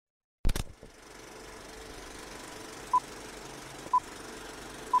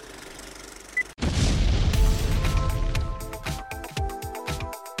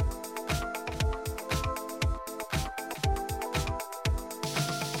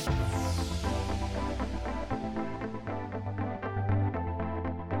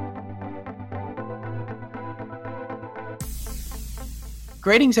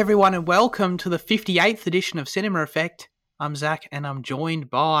Greetings, everyone, and welcome to the 58th edition of Cinema Effect. I'm Zach, and I'm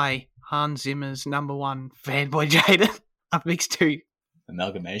joined by Hans Zimmer's number one fanboy, Jaden. Up mixed two.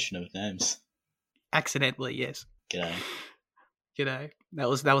 Amalgamation of names. Accidentally, yes. G'day. G'day. That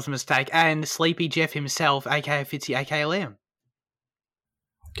was a mistake. And Sleepy Jeff himself, aka Fitzy, aka Liam.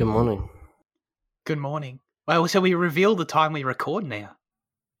 Good morning. Good morning. Well, so we reveal the time we record now.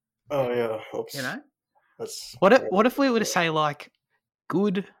 Oh yeah. Oops. You know? That's What if we were to say like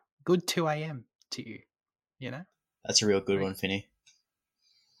good 2 a.m. to you? You know? That's a real good one, Finney.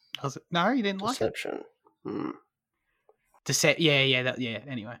 No, you didn't like it? Deception.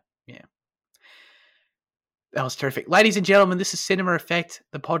 Anyway, yeah. That was terrific. Ladies and gentlemen, this is Cinema Effect,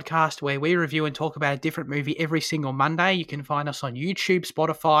 the podcast where we review and talk about a different movie every single Monday. You can find us on YouTube,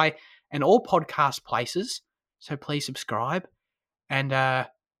 Spotify, and all podcast places. So please subscribe. And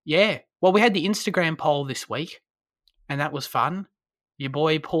well, we had the Instagram poll this week, and that was fun. Your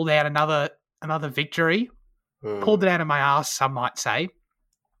boy pulled out another victory. Pulled it out of my ass, some might say.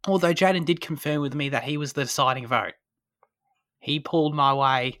 Although Jaden did confirm with me that he was the deciding vote. He pulled my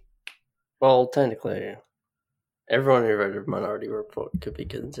way. Well, technically, everyone who voted Minority Report could be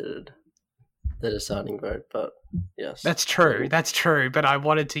considered the deciding vote, but yes. That's true, but I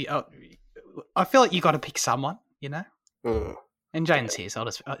wanted to... I feel like you got to pick someone, you know? And Jaden's here, so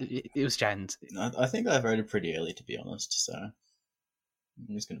it was Jaden's. I think I voted pretty early, to be honest, so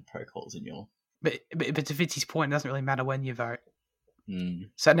I'm just going to poke holes in your... But to Fitzy's point, it doesn't really matter when you vote.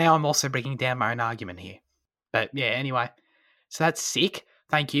 So now I'm also breaking down my own argument here. But yeah, anyway. So that's sick.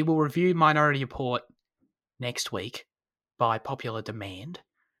 Thank you. We'll review Minority Report next week by popular demand.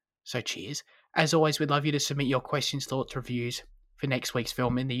 So cheers. As always, we'd love you to submit your questions, thoughts, reviews for next week's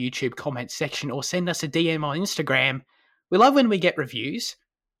film in the YouTube comments section or send us a DM on Instagram. We love when we get reviews.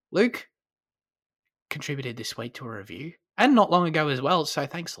 Luke contributed this week to a review and not long ago as well. So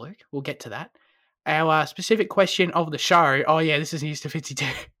thanks, Luke. We'll get to that. Our specific question of the show. Oh, yeah, this is news to Fitzy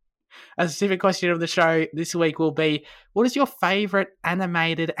too. A specific question of the show this week will be, what is your favourite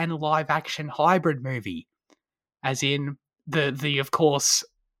animated and live-action hybrid movie? As in the of course,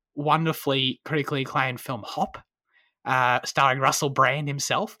 wonderfully critically acclaimed film Hop, starring Russell Brand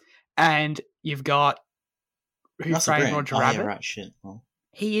himself. And you've got Who Framed Roger Rabbit. Yeah, right, shit. Well,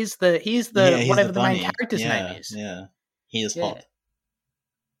 he is the whatever the main character's name is. Yeah, he is Hop.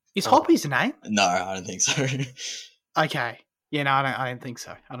 Is Hop his name? No, I don't think so. Okay. Yeah, no, I don't think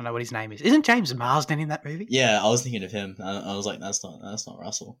so. I don't know what his name is. Isn't James Marsden in that movie? Yeah, I was thinking of him. I was like, that's not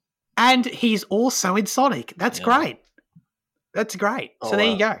Russell. And he's also in Sonic. That's great. That's great. So there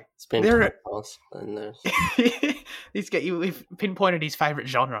you go. It's been We've pinpointed his favourite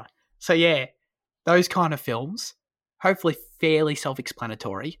genre. So yeah, those kind of films, hopefully fairly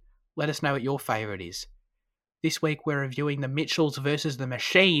self-explanatory. Let us know what your favourite is. This week we're reviewing The Mitchells vs. the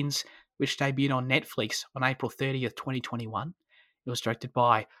Machines, which debuted on Netflix on April 30th, 2021. It was directed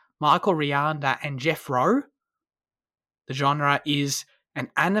by Michael Rianda and Jeff Rowe. The genre is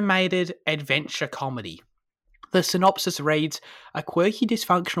an animated adventure comedy. The synopsis reads, a quirky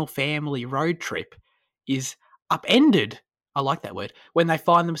dysfunctional family road trip is upended, I like that word, when they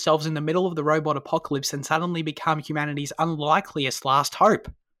find themselves in the middle of the robot apocalypse and suddenly become humanity's unlikeliest last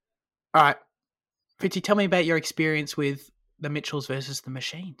hope. All right, Fitzy, tell me about your experience with The Mitchells vs. the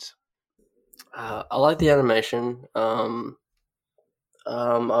Machines. I like the animation. I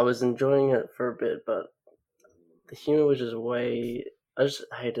was enjoying it for a bit, but the humor was just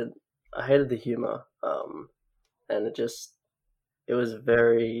I hated the humor. And it was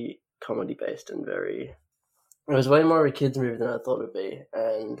very comedy based and it was way more of a kids movie than I thought it would be,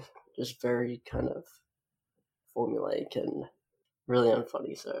 and just very kind of formulaic and really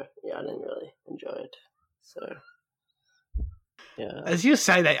unfunny. So yeah, I didn't really enjoy it. So. Yeah. As you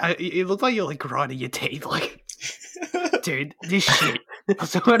say that, it looked like you're like grinding your teeth. Like, dude, this shit. I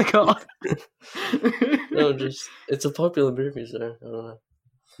swear to God. No, it's a popular movie, so I don't know.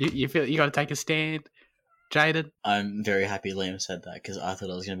 You feel you got to take a stand, Jaden? I'm very happy Liam said that because I thought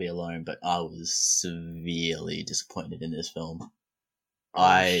I was going to be alone, but I was severely disappointed in this film.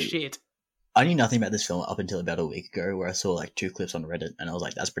 Shit. I knew nothing about this film up until about a week ago, where I saw like 2 clips on Reddit, and I was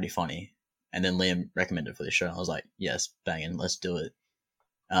like, "That's pretty funny." And then Liam recommended it for the show, and I was like, yes, banging, let's do it.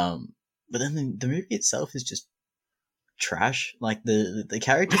 But then the movie itself is just trash. Like, the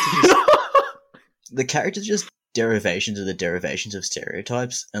characters are just... the characters are just derivations of the derivations of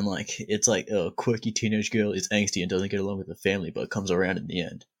stereotypes. And, like, it's like, oh, quirky teenage girl is angsty and doesn't get along with the family, but comes around in the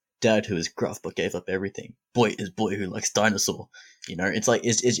end. Dad who is gruff but gave up everything. Boy is boy who likes dinosaur. You know, it's like,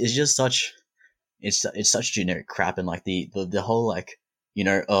 it's just such... It's such generic crap, and, like, the whole, like...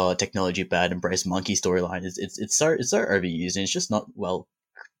 technology bad, embrace monkey storyline. It's so overused, and it's just not well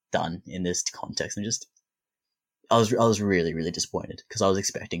done in this context. And just I was really really disappointed because I was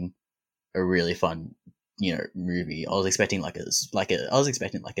expecting a really fun movie. I was expecting like a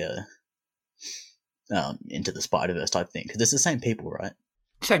Into the Spider-Verse type thing, because it's the same people, right?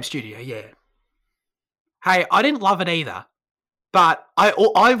 Same studio, yeah. Hey, I didn't love it either, but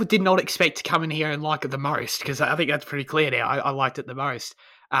I did not expect to come in here and like it the most, because I think that's pretty clear now. I liked it the most.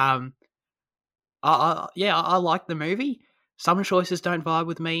 I liked the movie. Some choices don't vibe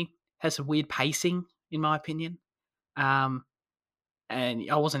with me. Has some weird pacing, in my opinion. And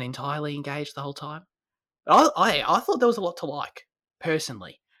I wasn't entirely engaged the whole time. I thought there was a lot to like,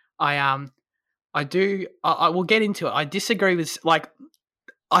 personally. I will get into it. I disagree with,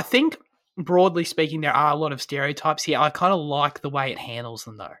 I think, broadly speaking, there are a lot of stereotypes here. I kind of like the way it handles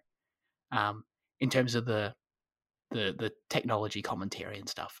them, though, in terms of the technology commentary and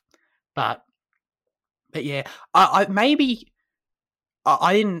stuff. But yeah, I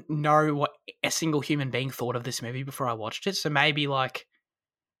didn't know what a single human being thought of this movie before I watched it. So maybe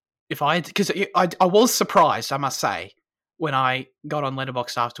because I was surprised, I must say, when I got on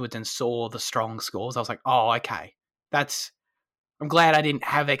Letterboxd afterwards and saw the strong scores. I was like, oh, okay, I'm glad I didn't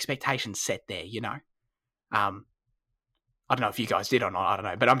have expectations set there, I don't know if you guys did or not, I don't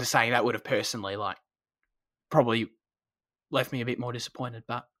know, but I'm just saying that would have personally, probably left me a bit more disappointed.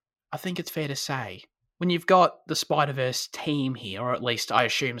 But I think it's fair to say, when you've got the Spider-Verse team here, or at least I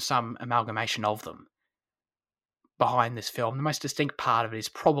assume some amalgamation of them behind this film, the most distinct part of it is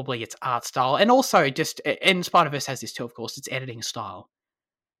probably its art style, and also and Spider-Verse has this too, of course, its editing style.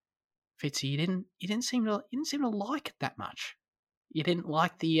 Fitzy, you didn't seem to like it that much. You didn't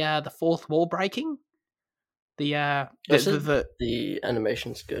like the fourth wall breaking. The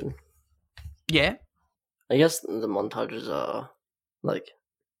animation's good. Yeah. I guess the montages are,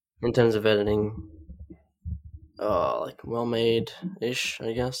 in terms of editing, well made ish,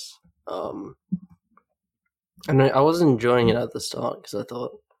 I guess. And I was enjoying it at the start because I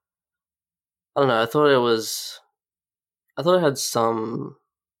thought it had some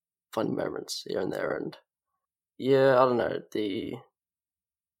funny moments here and there, and yeah, I don't know,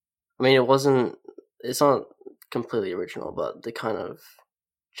 it's not completely original, but the kind of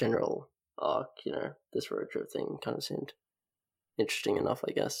general arc, this road trip thing kind of seemed interesting enough,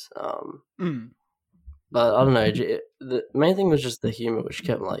 I guess. But I don't know, the main thing was just the humor, which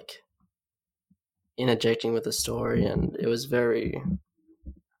kept interjecting with the story, and it was the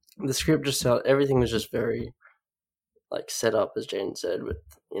script just felt, everything was just very set up, as Jane said, with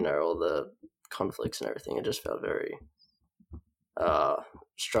all the conflicts and everything. It just felt very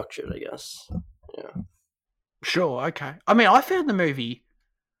structured, I guess. Yeah. Sure, okay. I mean, I found the movie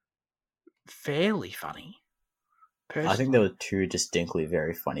fairly funny, personally. I think there were two distinctly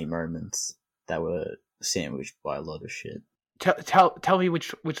very funny moments that were sandwiched by a lot of shit. Tell me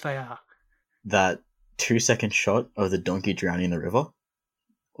which they are. That 2-second shot of the donkey drowning in the river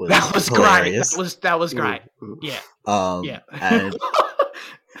that was hilarious. Great. That was great. Yeah. Yeah. And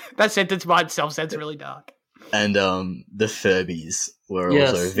that sentence by itself sounds really dark. And the Furbies were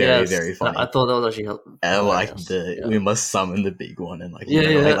also very, very funny. I thought that was actually helpful. And we must summon the big one, and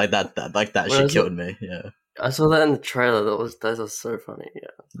that shit killed me. Yeah, I saw that in the trailer. That was so funny. Yeah.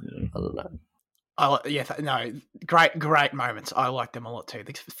 I don't know. Great moments. I like them a lot too.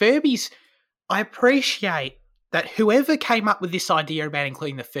 The Furbies, I appreciate that whoever came up with this idea about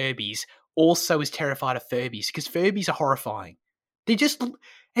including the Furbies also is terrified of Furbies, because Furbies are horrifying.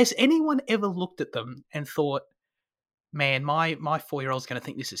 Has anyone ever looked at them and thought, man, my 4-year-old's going to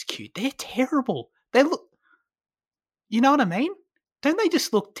think this is cute? They're terrible. They look, you know what I mean? Don't they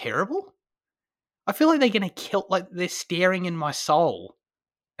just look terrible? I feel like they're going to kill, they're staring in my soul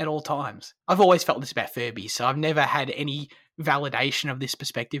at all times. I've always felt this about Furbies, so I've never had any validation of this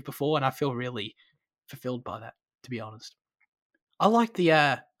perspective before, and I feel really fulfilled by that, to be honest. I like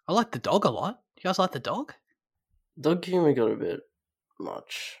the dog a lot. You guys like the dog? Dog humor got a bit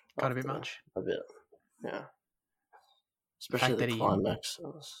much. A bit, yeah. Especially the climax.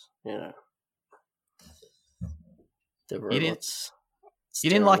 The robots.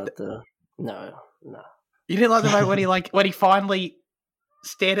 You didn't like No. You didn't like the moment when he finally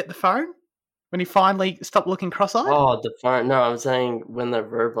stared at the phone? When he finally stopped looking cross-eyed? Oh, the phone. No, I'm saying when the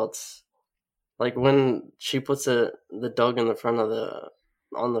robots, when she puts the dog in the front of the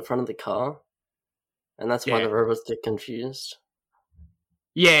car, and that's why the robots get confused.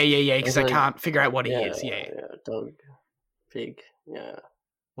 Yeah, because they can't figure out what he is. Yeah, dog, pig,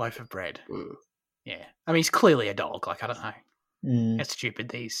 loaf of bread. Yeah, I mean, he's clearly a dog. I don't know how stupid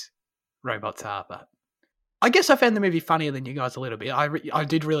these robots are, but I guess I found the movie funnier than you guys a little bit. I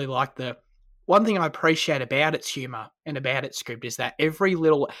did really like the one thing I appreciate about its humor and about its script is that every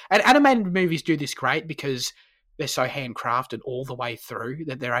little and animated movies do this great because they're so handcrafted all the way through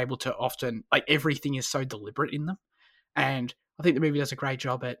that they're able to often like everything is so deliberate in them. And I think the movie does a great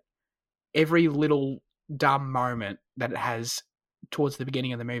job at every little dumb moment that it has towards the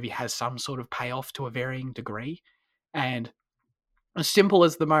beginning of the movie has some sort of payoff to a varying degree. And as simple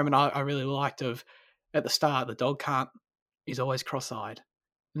as the moment I really liked of at the start, the dog is always cross-eyed.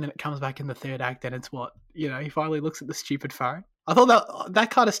 And then it comes back in the third act and it's what, he finally looks at the stupid phone. I thought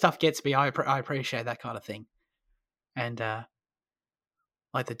that kind of stuff gets me. I appreciate that kind of thing. And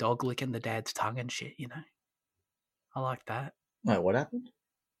like the dog licking the dad's tongue and shit, I like that. Wait, what happened?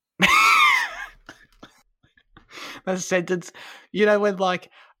 That sentence, when like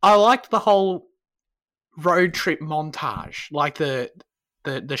I liked the whole road trip montage, like the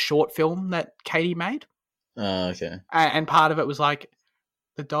short film that Katie made. Oh, okay. And part of it was like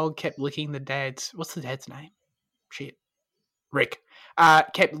the dog kept licking the dad's. What's the dad's name? Shit, Rick.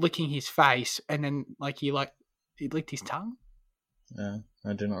 Kept licking his face, and then like he licked his tongue. Yeah,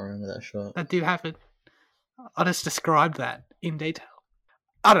 I do not remember that shot. That did happen. I just described that in detail.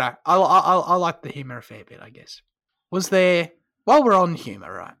 I don't know. I like the humour a fair bit, I guess. Was there, while we're on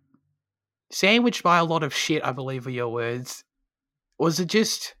humour, right? Sandwiched by a lot of shit, I believe were your words. Was it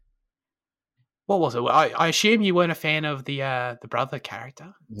just, what was it? I assume you weren't a fan of the brother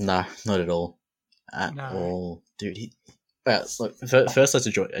character? No, not at all. At all. Dude, look, first let's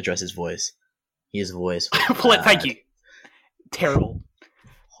address his voice. His voice was Thank you. Terrible.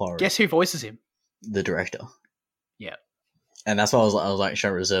 Horrible. Guess who voices him? The director. Yeah. And that's why I was like, should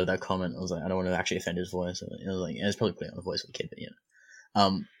I reserve that comment? I was like, I don't want to actually offend his voice. It was like, it's probably putting on a voice for the kid,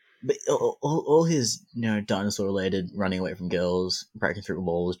 but but all his dinosaur related running away from girls, breaking through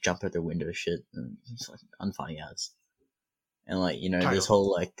walls, jumping out their window shit, and it's like unfunny ads. And like totally. This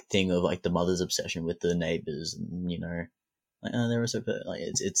whole like thing of like the mother's obsession with the neighbors, and like they were so like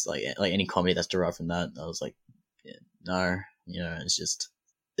it's like any comedy that's derived from that. I was like, yeah, no, it's just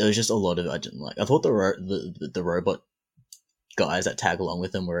there was just a lot of it I didn't like. I thought the robot guys that tag along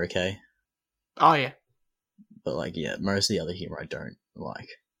with them were okay. Oh yeah, but like most of the other humor I don't like.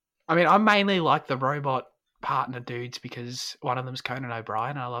 I mean, I mainly like the robot partner dudes because one of them's Conan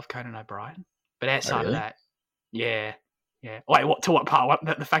O'Brien. I love Conan O'Brien, but outside of that, yeah. Wait, to what part?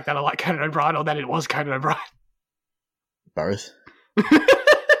 The fact that I like Conan O'Brien, or that it was Conan O'Brien? Both.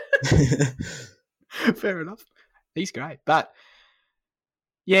 Fair enough. He's great, but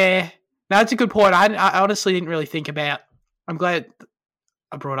yeah, no, that's a good point. I honestly didn't really think about. I'm glad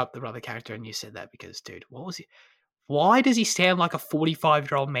I brought up the brother character and you said that because, dude, what was he? Why does he sound like a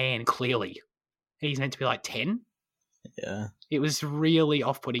 45-year-old man? Clearly, he's meant to be like 10. Yeah, it was really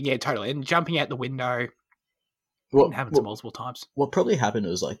off-putting. Yeah, totally. And jumping out the window. It happens multiple times. What probably happened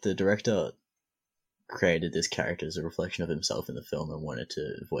was like the director created this character as a reflection of himself in the film and wanted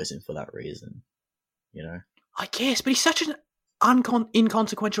to voice him for that reason. I guess, but he's such an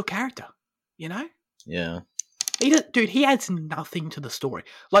inconsequential character. Yeah. He adds nothing to the story.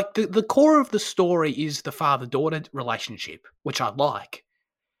 Like, the core of the story is the father-daughter relationship, which I like.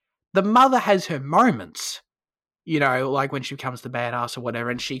 The mother has her moments, like when she becomes the badass or whatever,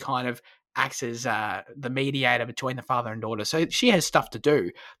 and she kind of acts as the mediator between the father and daughter. So she has stuff to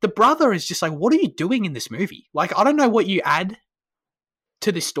do. The brother is just like, what are you doing in this movie? Like, I don't know what you add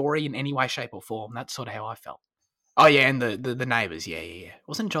to this story in any way, shape, or form. That's sort of how I felt. Oh, yeah, and the neighbours, yeah.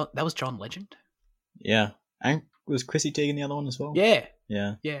 That was John Legend? Yeah. And was Chrissy Teigen the other one as well? Yeah.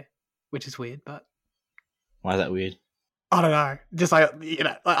 Yeah. Yeah. Which is weird, but... Why is that weird? I don't know. Just like,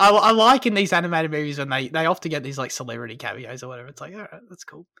 I like in these animated movies when they often get these like celebrity cameos or whatever. It's like, all right, that's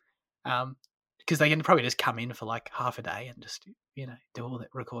cool. Because they can probably just come in for like half a day and just,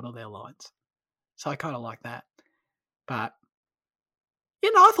 record all their lines. So I kind of like that. But,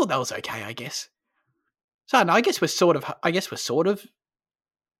 I thought that was okay, I guess. So no, I guess we're sort of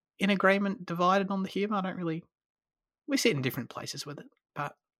in agreement, divided on the humour. I don't really... We sit in different places with it.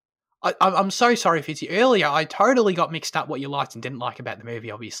 But I'm so sorry, Fitzy. Earlier, I totally got mixed up what you liked and didn't like about the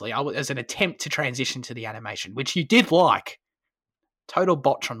movie, obviously. As an attempt to transition to the animation, which you did like. Total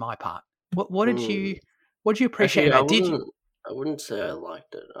botch on my part. What did you appreciate about it? I wouldn't say I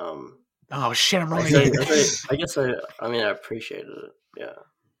liked it. Oh, shit, I'm wrong. I guess I appreciated it, yeah.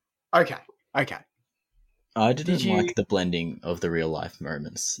 Okay. I didn't like the blending of the real life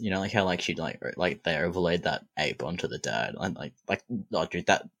moments. Like how like she like they overlaid that ape onto the dad, and dude,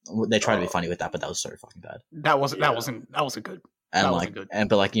 that they tried to be funny with that, but that was so fucking bad. That wasn't good. And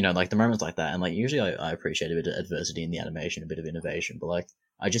but like like the moments like that, and like usually I appreciate a bit of adversity in the animation, a bit of innovation, but like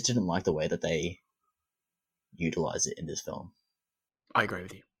I just didn't like the way that they utilize it in this film. I agree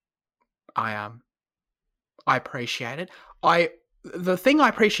with you. I appreciate it. The thing I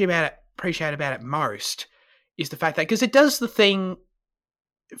appreciate about it most is the fact that, because it does the thing,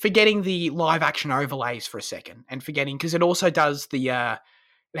 forgetting the live action overlays for a second, and forgetting, because it also does the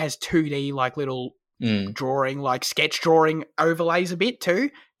it has 2D like little drawing, like sketch drawing overlays a bit too.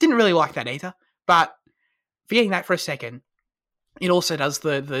 Didn't really like that either. But forgetting that for a second, it also does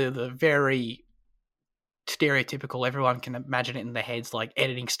the very stereotypical, everyone can imagine it in their heads, like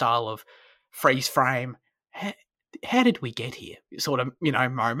editing style of freeze frame. How did we get here? Sort of,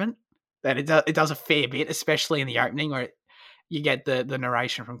 moment that it does a fair bit, especially in the opening where you get the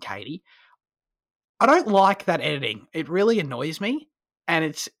narration from Katie. I don't like that editing. It really annoys me.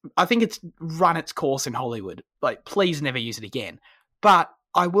 And I think it's run its course in Hollywood. Like, please never use it again. But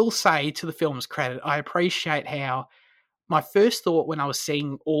I will say, to the film's credit, I appreciate how my first thought when I was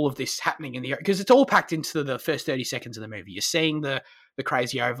seeing all of this happening because it's all packed into the first 30 seconds of the movie. You're seeing the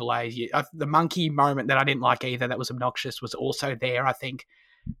crazy overlays. The monkey moment that I didn't like either, that was obnoxious, was also there, I think.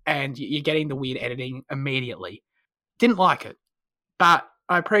 And you're getting the weird editing immediately. Didn't like it. But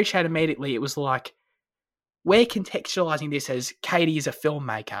I appreciate immediately it was like, we're contextualizing this as Katie is a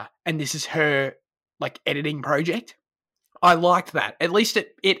filmmaker and this is her like editing project. I liked that. At least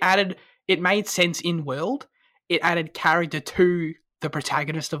it made sense in world. It added character to the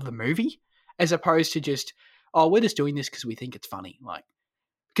protagonist of the movie, as opposed to just, oh, we're just doing this because we think it's funny. Like,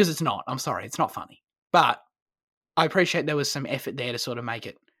 because it's not. I'm sorry, it's not funny. But I appreciate there was some effort there to sort of make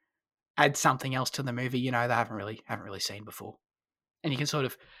it add something else to the movie, they haven't really seen before. And you can sort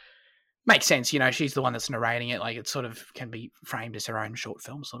of make sense, she's the one that's narrating it, like it sort of can be framed as her own short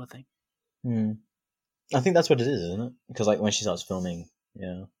film sort of thing. I think that's what it is, isn't it? Because like when she starts filming,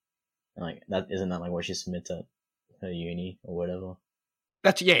 and like that isn't that like what she submits at her uni or whatever.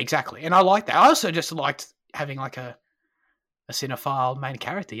 Yeah, exactly. And I like that. I also just liked having like a cinephile main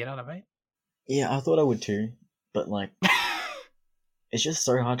character, you know what I mean? Yeah, I thought I would too, but like it's just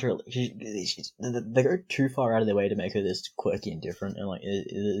so hard to. They go too far out of their way to make her this quirky and different, and like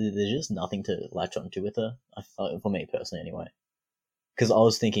there's just nothing to latch onto with her. For me personally, anyway. Because I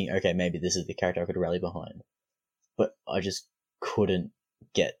was thinking, okay, maybe this is the character I could rally behind, but I just couldn't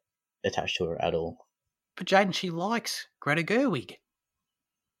get attached to her at all. But Jaden, she likes Greta Gerwig.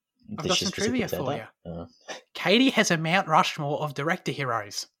 I've got some trivia for you. Katie has a Mount Rushmore of director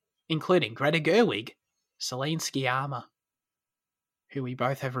heroes, including Greta Gerwig, Celine Sciamma, who we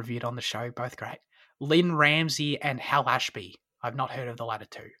both have reviewed on the show, both great, Lynn Ramsey and Hal Ashby. I've not heard of the latter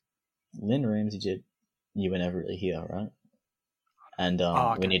two. Lynn Ramsey did You Were Never Really Here, right? And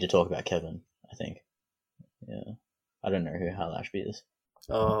okay. We need to talk about Kevin, I think. Yeah. I don't know who Hal Ashby is.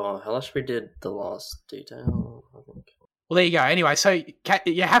 Oh, Hal Ashby did The Last Detail, I think. Well, there you go. Anyway, so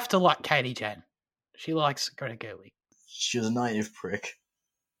you have to like Katie Jan. She likes Greta Gerwig. She was a naive prick.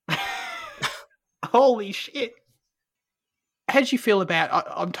 Holy shit. How'd you feel about...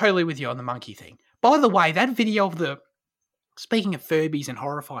 I'm totally with you on the monkey thing. By the way, that video of speaking of Furbies and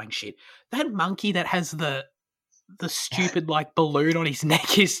horrifying shit, that monkey that has the stupid like balloon on his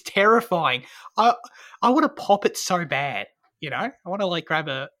neck is terrifying. I want to pop it so bad, I want to like grab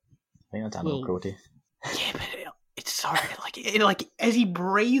a... I think that's animal cruelty. Yeah, but it's so like as he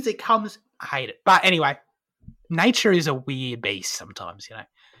breathes, it comes... I hate it. But anyway, nature is a weird beast sometimes,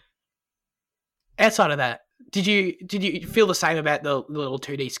 Outside of that, did you feel the same about the little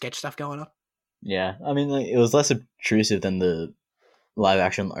 2D sketch stuff going on? Yeah, I mean, like, it was less obtrusive than the live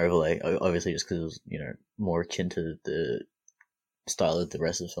action overlay, obviously, just because it was, more akin to the style of the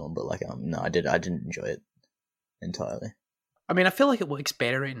rest of the film. But like, no, I didn't enjoy it entirely. I mean, I feel like it works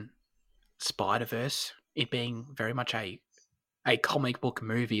better in Spider-Verse, it being very much a comic book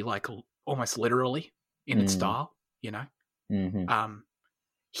movie, like almost literally in its style, Mm-hmm.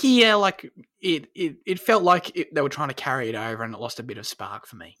 Here, like it felt like they were trying to carry it over, and it lost a bit of spark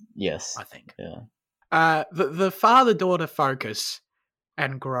for me. Yes, I think. Yeah. The father-daughter focus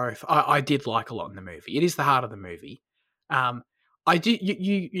and growth, I did like a lot in the movie. It is the heart of the movie. I did.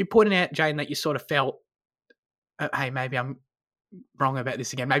 You pointed out, Jane, that you sort of felt, hey, maybe I'm wrong about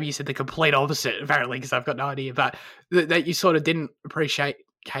this again. Maybe you said the complete opposite, apparently, because I've got no idea. But that you sort of didn't appreciate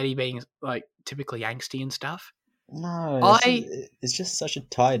Katie being like typically angsty and stuff. No, it's just such a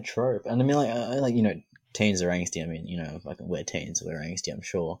tired trope. And I mean, like teens are angsty. I mean, like we're teens, we're angsty, I'm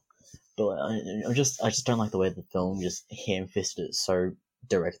sure. But I just don't like the way the film just ham-fisted it so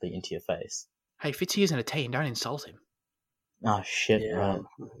directly into your face. Hey, Fitzy isn't a teen. Don't insult him. Oh shit! Yeah, right.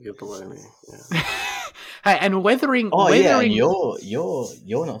 you're below me. Yeah. Hey, and weathering. Yeah, and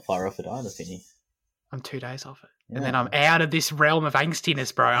you're not far off it either, Finny. I'm 2 days off it, Yeah. and then I'm out of this realm of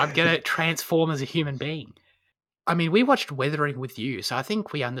angstiness, bro. I'm gonna transform as a human being. I mean, we watched Weathering with you, so I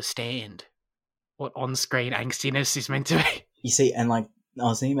think we understand what on-screen angstiness is meant to be. You see, and like I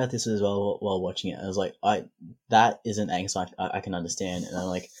was thinking about this as well while watching it. I was like, that isn't angst I can understand, and I'm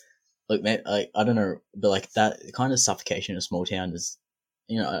like, look, man, like I don't know, but like that kind of suffocation in a small town is,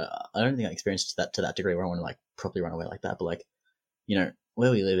 I don't think I experienced that to that degree where I want to like properly run away like that. But like,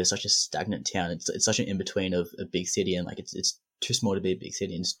 where we live is such a stagnant town. It's such an in between of a big city, and like it's too small to be a big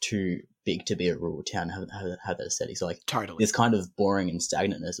city, and it's too big to be a rural town. Have that aesthetic. So like, totally, this kind of boring and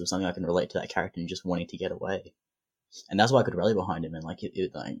stagnantness was something I can relate to that character and just wanting to get away. And that's why I could rally behind him, and like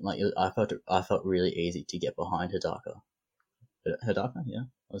I felt really easy to get behind Hidaka. Hidaka, yeah,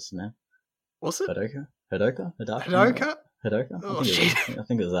 what's his name? What's it? Hidaka. Oh shit! I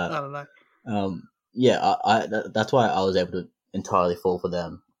think it was that. I don't know. Yeah, that's why I was able to entirely fall for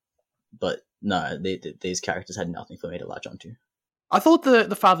them. But no, these characters had nothing for me to latch onto. I thought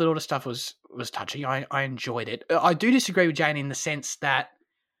the father-daughter stuff was touching. I enjoyed it. I do disagree with Jane in the sense that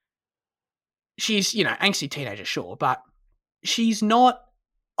she's, angsty teenager, sure, but she's not...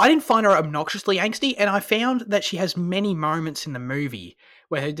 I didn't find her obnoxiously angsty, and I found that she has many moments in the movie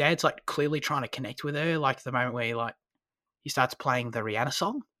where her dad's, like, clearly trying to connect with her, like the moment where, he starts playing the Rihanna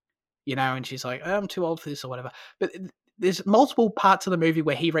song, and she's like, oh, I'm too old for this or whatever. But there's multiple parts of the movie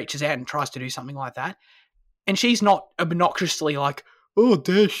where he reaches out and tries to do something like that, and she's not obnoxiously like, oh,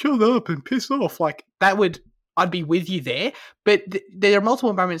 Dad, shut up and piss off. Like, I'd be with you there, but there are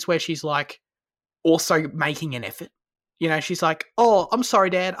multiple moments where she's, like, also making an effort. She's like, oh, I'm sorry,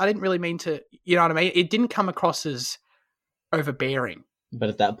 Dad, I didn't really mean to, you know what I mean? It didn't come across as overbearing. But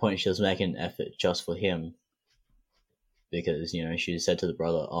at that point, she was making an effort just for him. Because, she said to the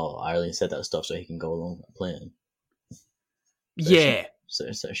brother, oh, I only said that stuff so he can go along with my plan.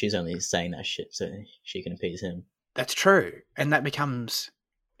 So So she's only saying that shit so she can appease him. That's true. And that becomes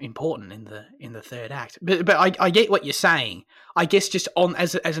important in the third act. But I get what you're saying. I guess just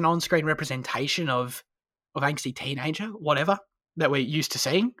as an on-screen representation of angsty teenager, whatever, that we're used to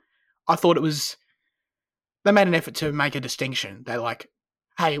seeing, I thought it was... They made an effort to make a distinction. They're like,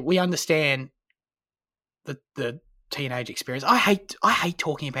 hey, we understand the teenage experience. I hate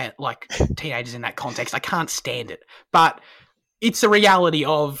talking about like teenagers in that context. I can't stand it. But it's the reality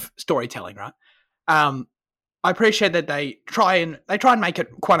of storytelling, right? I appreciate that they try and make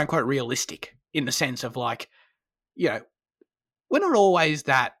it quote unquote realistic in the sense of like, we're not always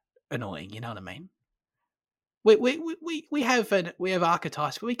that annoying, you know what I mean? We have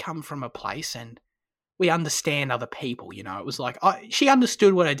archetypes, but we come from a place and we understand other people, It was like she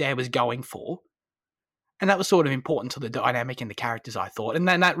understood what her dad was going for. And that was sort of important to the dynamic and the characters, I thought. And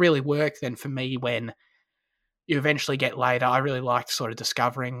then that really worked then for me when you eventually get later. I really liked sort of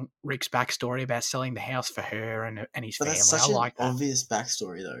discovering Rick's backstory about selling the house for her and his family. That's such an obvious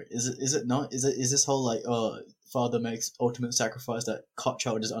backstory, though. Is it not? Is this whole like, father makes ultimate sacrifice that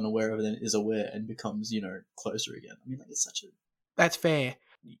child is unaware of and then is aware and becomes, closer again? I mean, like, it's such a... That's fair.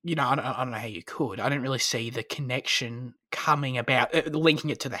 I don't know how you could. I didn't really see the connection coming about, linking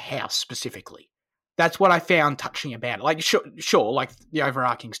it to the house specifically. That's what I found touching about it. Like, sure, like the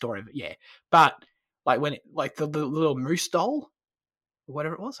overarching story of it, yeah. But like when the little moose doll, or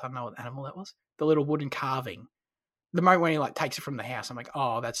whatever it was, I don't know what animal that was. The little wooden carving. The moment when he like takes it from the house, I'm like,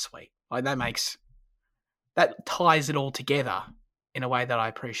 oh, that's sweet. Like that ties it all together in a way that I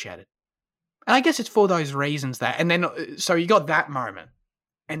appreciated. And I guess it's for those reasons that. And then so you got that moment,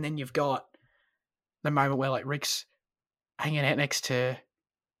 and then you've got the moment where like Rick's hanging out next to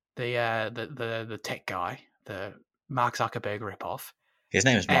the tech guy, the Mark Zuckerberg ripoff. His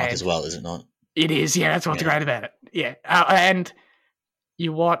name is Mark as well, is it not? It is, yeah. That's what's great about it. Yeah, and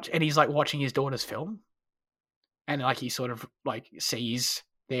you watch, and he's like watching his daughter's film, and like he sort of like sees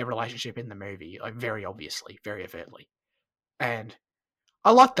their relationship in the movie, like very obviously, very overtly, and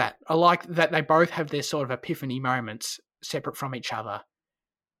I like that. I like that they both have their sort of epiphany moments separate from each other,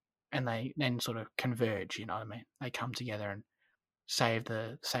 and they then sort of converge. You know what I mean? They come together and save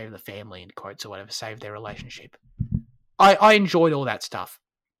the family in quotes or whatever, save their relationship. I enjoyed all that stuff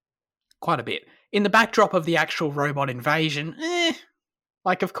quite a bit. In the backdrop of the actual robot invasion,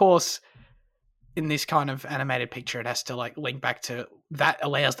 like of course in this kind of animated picture it has to like link back to that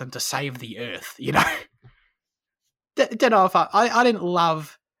allows them to save the Earth, Don't know if I didn't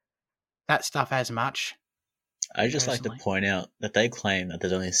love that stuff as much. I just like to point out that they claim that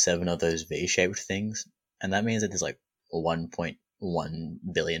there's only 7 of those V-shaped things, and that means that there's like 1.1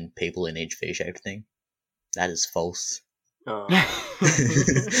 billion people in each V-shaped thing. That is false. Oh.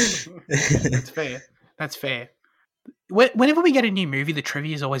 That's fair. Whenever we get a new movie, the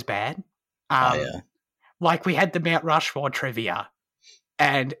trivia is always bad. Yeah. Like we had the Mount Rushmore trivia,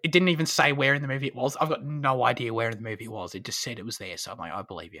 And it didn't even say where in the movie it was. I've got no idea where in the movie it was. It just said it was there. So I'm like, I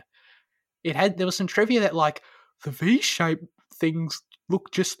believe you. There was some trivia that like the V-shaped things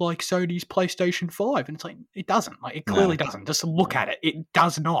look just like Sony's PlayStation 5. And it's like, it doesn't. Like, it clearly doesn't. Just look at it. It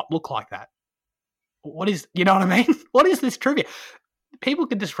does not look like that. What is, you know what I mean? What is this trivia? People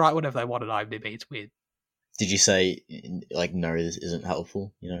can just write whatever they want on IMDb. It's weird. Did you say, like, no, this isn't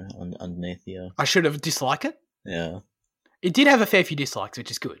helpful, you know, underneath the... I should have disliked it. Yeah. It did have a fair few dislikes, which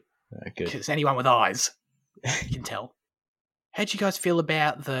is good. Good. Because anyone with eyes, you can tell. How'd you guys feel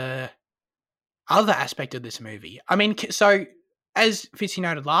about the other aspect of this movie? I mean, so, as Fitzy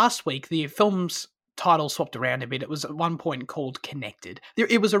noted last week, the film's title swapped around a bit. It was at one point called Connected.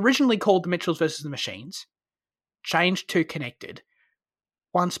 It was originally called The Mitchells vs. the Machines, changed to Connected.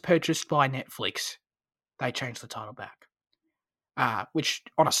 Once purchased by Netflix, they changed the title back. Which,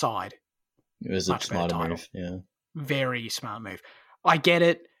 on a side, it was a smarter move, yeah. Very smart move. I get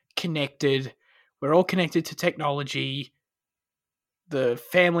it. Connected. We're all connected to technology. The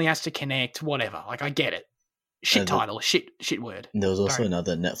family has to connect, whatever. Like, I get it. Shit title, shit word. There was also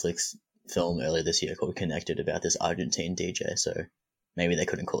another Netflix film earlier this year called Connected about this Argentine DJ, so maybe they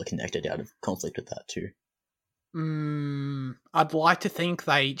couldn't call it Connected out of conflict with that too. I'd like to think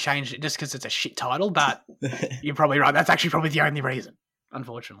they changed it just because it's a shit title, but you're probably right. That's actually probably the only reason,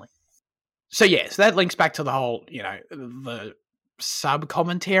 unfortunately. So yeah, so that links back to the whole, you know, the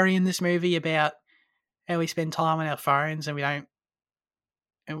sub-commentary in this movie about how we spend time on our phones and we don't,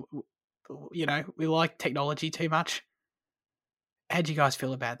 and, you know, we like technology too much. How'd you guys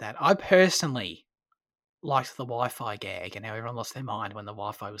feel about that? I personally liked the Wi-Fi gag and how everyone lost their mind when the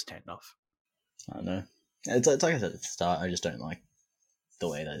Wi-Fi was turned off. I don't know. It's like I said at the start, I just don't like the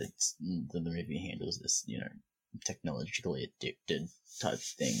way that the movie handles this, you know, technologically addicted type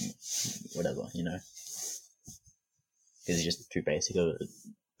thing, whatever, you know. Because it's just too basic of a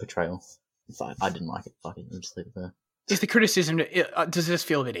portrayal. I didn't like it. Fucking just leave it there. Is the criticism, does this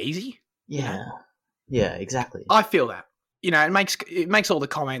feel a bit easy? Yeah. Yeah, exactly. I feel that. You know, it makes all the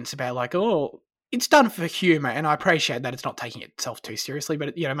comments about like, oh, it's done for humour, and I appreciate that it's not taking itself too seriously,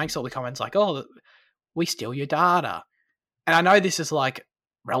 but it makes all the comments like, oh, we steal your data. And I know this is like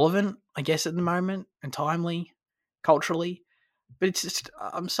relevant, I guess, at the moment and timely, culturally, but it's just,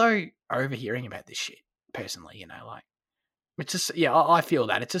 I'm so overhearing about this shit, personally, you know, like, it's just, yeah, I feel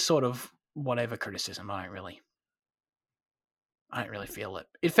that. It's just sort of whatever criticism. I don't really feel it.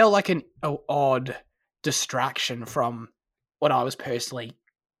 It felt like an odd distraction from what I was personally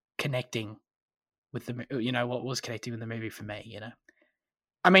connecting with what was connecting with the movie for me, you know?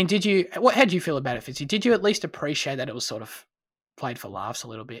 I mean, how did you feel about it, Fitzy? Did you at least appreciate that it was sort of played for laughs a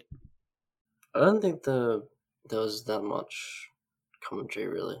little bit? I don't think there was that much commentary,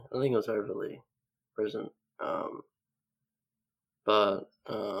 really. I think it was overly present. But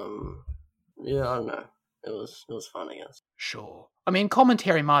yeah, I don't know. It was fun, I guess. Sure. I mean,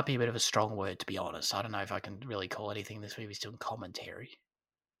 commentary might be a bit of a strong word, to be honest. I don't know if I can really call anything this movie's doing commentary.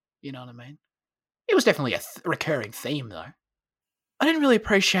 You know what I mean? It was definitely a recurring theme, though. I didn't really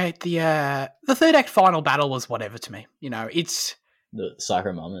appreciate the third act final battle was whatever to me. You know, it's... The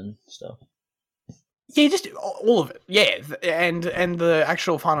Psycho Mum and stuff. Yeah, just all of it. Yeah, and the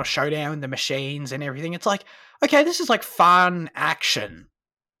actual final showdown, the machines and everything. It's like, okay, this is like fun action.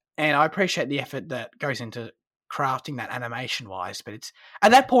 And I appreciate the effort that goes into crafting that animation-wise. But it's... At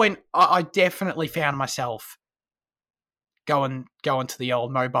that point, I definitely found myself going to the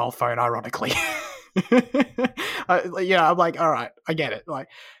old mobile phone, ironically. I'm like, all right, I get it. Like,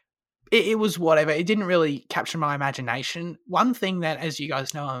 it was whatever. It didn't really capture my imagination. One thing that, as you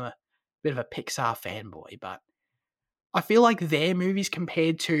guys know, I'm a bit of a Pixar fanboy, but I feel like their movies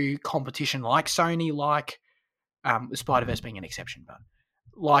compared to competition like Sony, like Spider-Verse being an exception, but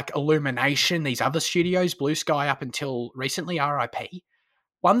like Illumination, these other studios, Blue Sky up until recently, RIP.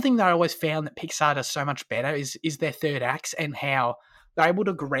 One thing that I always found that Pixar does so much better is their third acts and how they're able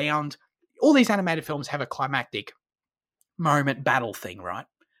to ground... All these animated films have a climactic moment battle thing, right?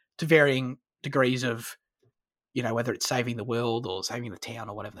 To varying degrees of, you know, whether it's saving the world or saving the town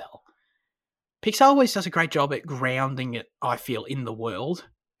or whatever the hell. Pixar always does a great job at grounding it, I feel, in the world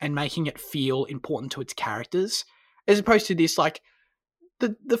and making it feel important to its characters, as opposed to this, like,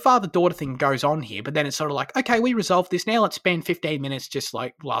 the father-daughter thing goes on here, but then it's sort of like, okay, we resolved this, now let's spend 15 minutes just,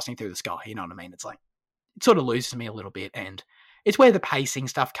 like, blasting through the sky, you know what I mean? It's like, it sort of loses me a little bit, and it's where the pacing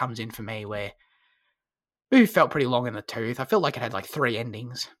stuff comes in for me, where the movie felt pretty long in the tooth. I felt like it had, like, 3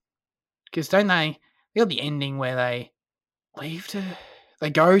 endings. Because don't they got the ending where they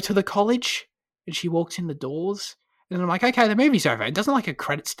go to the college, and she walks in the doors, and I'm like, okay, the movie's over. It doesn't, like, a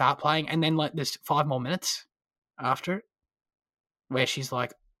credit start playing, and then, like, there's 5 more minutes after it. where she's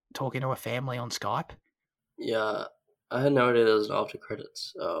like talking to her family on Skype. Yeah, I had no idea there was an after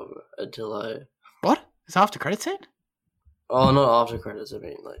credits until I. What? It's after credits scene? Oh, not after credits. I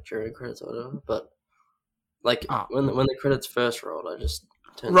mean, like during credits or whatever. But like when the credits first rolled, I just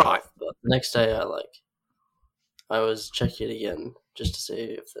turned it off. But the next day, I was checking it again just to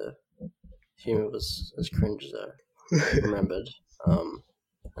see if the humor was as cringe as I remembered.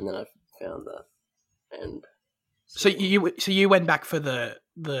 And then I found that. And so you went back for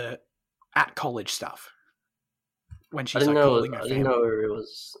the at college stuff when she's like calling her family. I didn't know it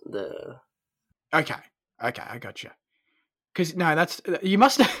was the. Okay, I got you. Because no, that's you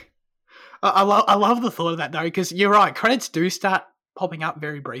must. I love the thought of that though, because you're right. Credits do start popping up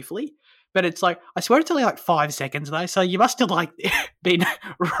very briefly, but it's like I swear it's only like 5 seconds though. So you must have like been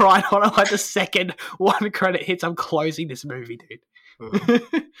right on it. Like the second one credit hits, I'm closing this movie, dude. I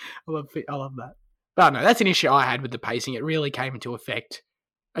love that. But no, that's an issue I had with the pacing. It really came into effect.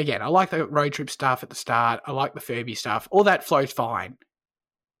 Again, I like the road trip stuff at the start. I like the Furby stuff. All that flows fine.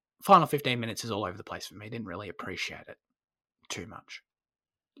 Final 15 minutes is all over the place for me. Didn't really appreciate it too much.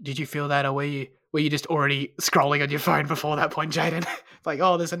 Did you feel that, or were you just already scrolling on your phone before that point, Jaden? Like,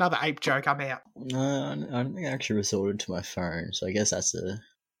 oh, there's another ape joke, I'm out. No, I don't think I actually resorted to my phone, so I guess that's a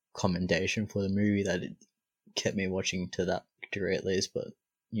commendation for the movie that it kept me watching to that degree at least, but,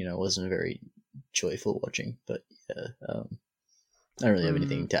 you know, it wasn't very joyful watching, but yeah, I don't really have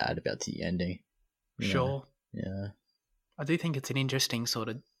anything to add about the ending. Sure. Yeah. I do think it's an interesting sort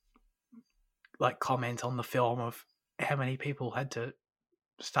of, like, comment on the film of how many people had to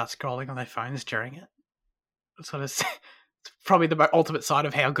start scrolling on their phones during it. Sort of, it's probably the ultimate side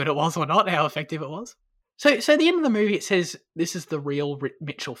of how good it was or not, how effective it was. So at the end of the movie, it says this is the real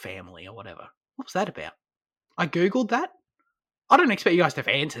Mitchell family or whatever. What was that about? I googled that. I don't expect you guys to have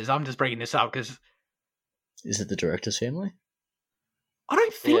answers. I'm just bringing this up because. Is it the director's family? I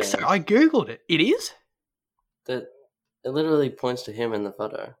don't think so. I googled it. It is. It literally points to him in the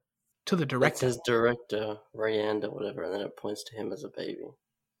photo. To the director. It says director Rand or whatever, and then it points to him as a baby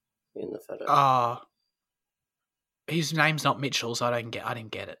in the photo. His name's not Mitchell, so I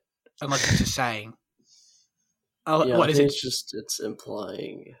didn't get it. Unless it's just saying. Yeah, what is it? It's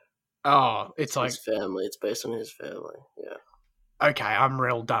implying. It's like his family. It's based on his family. Yeah. Okay, I'm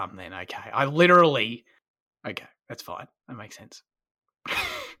real dumb then. Okay, I literally. Okay, that's fine. That makes sense.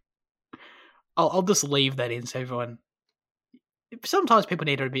 I'll just leave that in so everyone. Sometimes people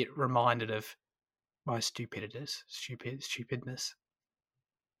need to be reminded of my stupidness.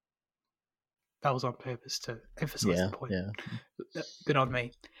 That was on purpose to emphasize the point. Yeah. Good on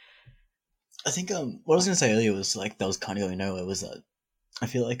me. I think what I was going to say earlier was like that was kind of going nowhere. Was that I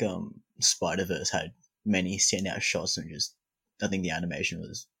feel like Spider-Verse had many standout shots and just I think the animation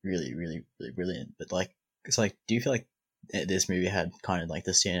was really, really, really brilliant. But like it's like, do you feel like this movie had kind of like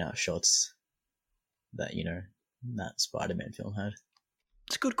the standout shots that that Spider-Man film had?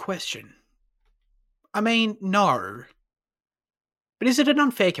 It's a good question. I mean, no. But is it an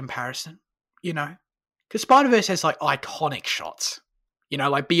unfair comparison? Because Spider-Verse has like iconic shots.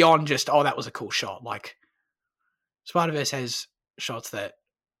 Like beyond just, oh, that was a cool shot. Like Spider-Verse has shots that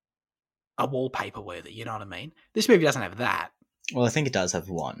are wallpaper worthy, you know what I mean? This movie doesn't have that. Well, I think it does have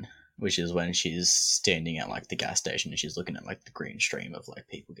one, which is when she's standing at like the gas station and she's looking at like the green stream of like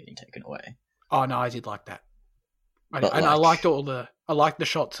people getting taken away. Oh no, I did like that. I liked the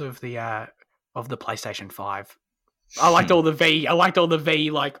shots of the PlayStation 5. I liked all the V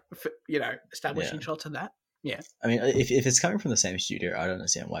like establishing shots of that. Yeah. I mean, if it's coming from the same studio, I don't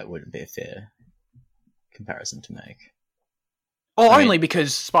understand why it wouldn't be a fair comparison to make. Only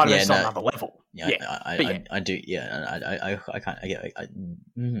because Spider-Man's on another level. I do. Yeah, I can't. I get.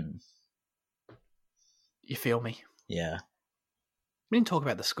 You feel me? Yeah. We didn't talk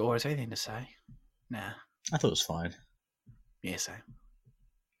about the score. Is there anything to say? Nah. I thought it was fine. Yeah, same.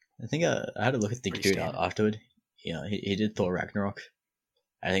 I think I had a look at the dude afterward. He did Thor Ragnarok.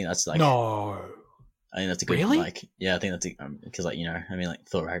 I think that's like no. I think that's a good really? I think that's because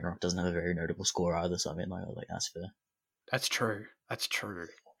Thor Ragnarok doesn't have a very notable score either. So that's fair. That's true.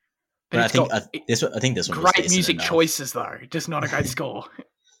 But I think this one great music choices though, just not a great score.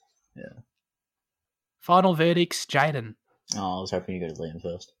 Yeah. Final verdicts, Jaden. Oh, I was hoping you go to Liam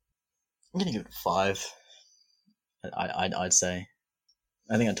first. I'm gonna give it 5. I'd say.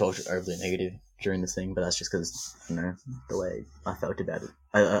 I think I talked overly negative during this thing, but that's just because the way I felt about it.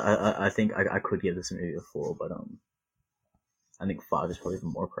 I think I could give this movie a 4, but I think 5 is probably the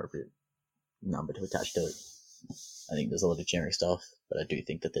more appropriate number to attach to it. I think there's a lot of generic stuff, but I do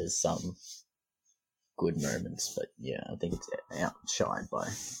think that there's some good moments. But yeah, I think it's outshined by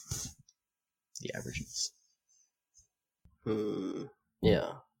the averageness.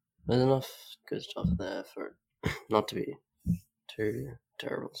 Yeah. There's enough good stuff there for it not to be too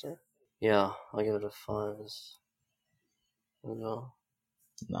terrible, so yeah, I'll give it a 5 as well.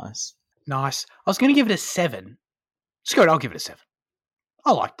 Nice. Nice. I was going to give it a 7. Screw it, I'll give it a 7.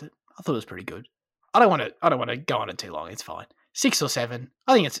 I liked it. I thought it was pretty good. I don't want to go on it too long. It's fine. 6 or 7.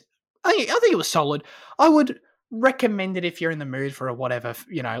 I think it was solid. I would recommend it if you're in the mood for a whatever,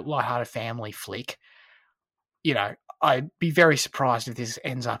 lighthearted family flick. I'd be very surprised if this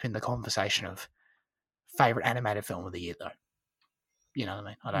ends up in the conversation of favorite animated film of the year, though. You know what I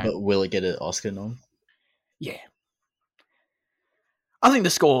mean? I don't. But will it get an Oscar nom? Yeah. I think the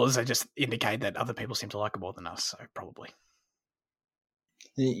scores just indicate that other people seem to like it more than us, so probably.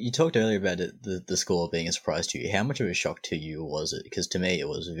 You talked earlier about it, the score being a surprise to you. How much of a shock to you was it? Because to me, it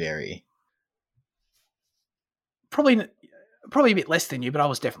was very... Probably a bit less than you, but I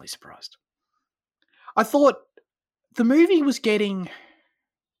was definitely surprised. I thought the movie was getting...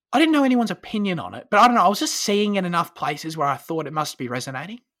 I didn't know anyone's opinion on it, but I don't know. I was just seeing it in enough places where I thought it must be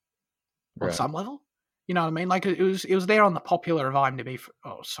resonating on some level. You know what I mean? Like it was there on the popular of IMDb for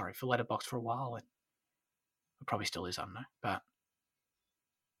Letterboxd for a while, and it probably still is. I don't know, but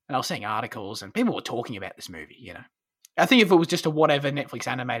and I was seeing articles and people were talking about this movie. I think if it was just a whatever Netflix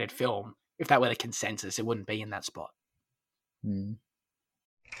animated film, if that were the consensus, it wouldn't be in that spot. Mm.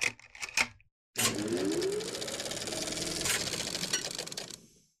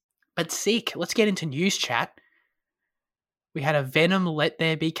 But sick. Let's get into news chat. We had a Venom Let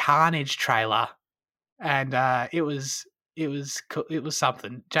There Be Carnage trailer, and it was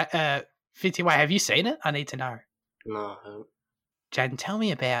something. Fitzy, wait, have you seen it? I need to know. No, I haven't. Jaden, tell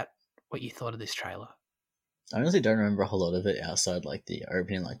me about what you thought of this trailer. I honestly don't remember a whole lot of it outside like the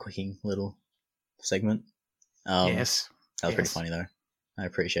opening, like quicking little segment. Yes, that was pretty funny though. I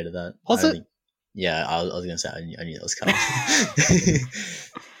appreciated that. Was it? Yeah, I was gonna say I knew that was coming.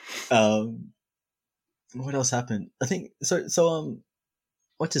 What else happened? I think so.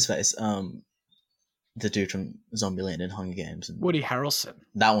 What's his face? The dude from Zombieland and Hunger Games. And Woody Harrelson.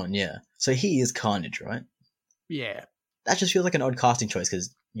 That one, yeah. So he is Carnage, right? Yeah. That just feels like an odd casting choice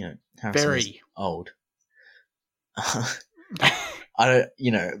because Harrison is old. I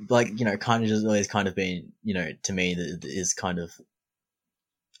don't, Carnage has always kind of been, to me, that is kind of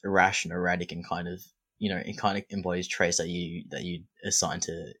rash and erratic and kind of, it kind of embodies traits that you assign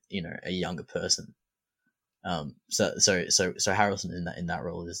to, a younger person. So Harrelson in that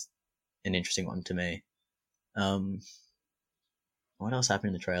role is an interesting one to me. What else happened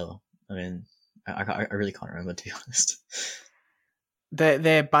in the trailer? I mean, I really can't remember, to be honest.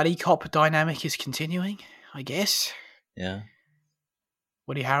 Their buddy cop dynamic is continuing, I guess. Yeah.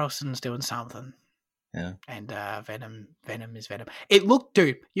 Woody Harrelson's doing something. Yeah. And Venom is Venom. It looked,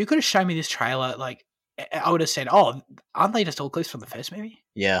 dude, you could have shown me this trailer, like, I would have said, oh, aren't they just all clips from the first movie?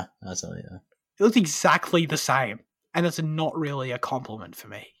 Yeah, that's all, yeah. It looks exactly the same. And that's not really a compliment for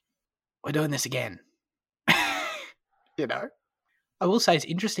me. We're doing this again. I will say it's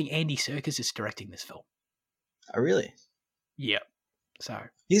interesting Andy Serkis is directing this film. Oh, really? Yeah. So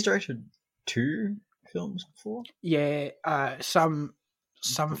he's directed 2 films before? Yeah, some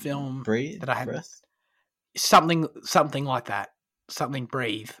film Breathe, that I had Breath? something like that. Something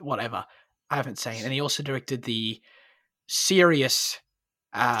Breathe, whatever. I haven't seen. And he also directed the serious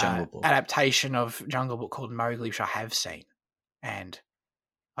adaptation of Jungle Book called Mowgli, which I have seen. And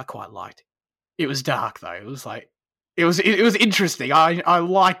I quite liked it. It was dark though. It was like it was interesting. I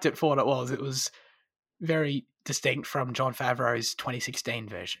liked it for what it was. It was very distinct from Jon Favreau's 2016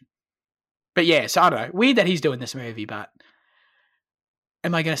 version. But yeah, so I don't know. Weird that he's doing this movie, but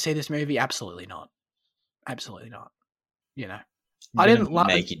am I going to see this movie? Absolutely not. Absolutely not. I didn't love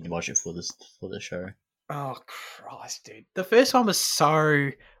make you watch it for the show. Oh Christ, dude! The first one was so.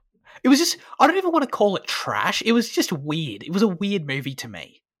 It was just. I don't even want to call it trash. It was just weird. It was a weird movie to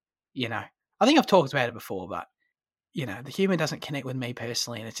me. I think I've talked about it before, but the humor doesn't connect with me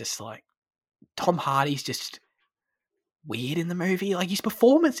personally, and it's just like Tom Hardy's just weird in the movie. Like his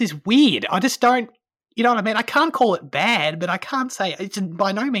performance is weird. I just don't. You know what I mean? I can't call it bad, but I can't say it's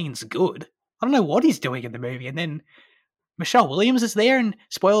by no means good. I don't know what he's doing in the movie, and then Michelle Williams is there, and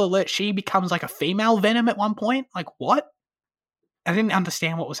spoiler alert, she becomes like a female Venom at one point. Like, what? I didn't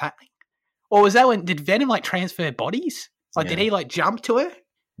understand what was happening. Or was that when, did Venom like transfer bodies? Like, did he like jump to her?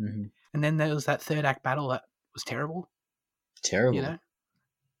 Mm-hmm. And then there was that third act battle that was terrible. Terrible?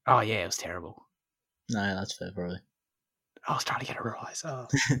 Oh, yeah, it was terrible. No, that's fair, probably. I was trying to get a rise. Oh.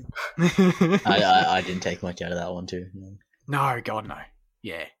 I didn't take much out of that one, too. No, God, no.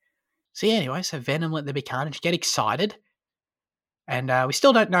 Yeah. So, yeah, anyway, so Venom, Let There Be Carnage. Get excited. And we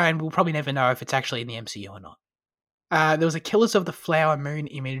still don't know, and we'll probably never know if it's actually in the MCU or not. There was a Killers of the Flower Moon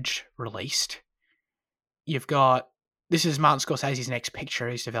image released. You've got... This is Martin Scorsese's next picture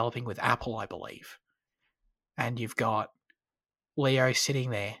he's developing with Apple, I believe. And you've got Leo sitting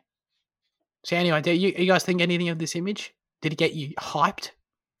there. So anyway, do you guys think anything of this image? Did it get you hyped?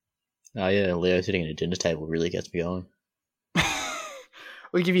 Oh yeah, Leo sitting at a dinner table really gets me going.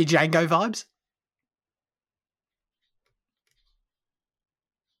 Will it give you Django vibes?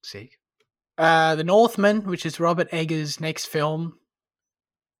 Sick. The Northman, which is Robert Eggers' next film.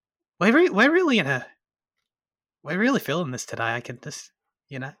 We're really feeling this today. I can just,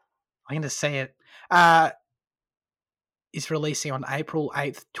 I can just see it. Is releasing on April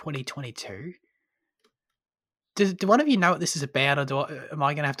 8th, 2022. Do one of you know what this is about, or am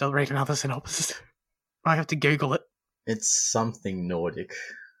I going to have to read another synopsis? I have to Google it. It's something Nordic.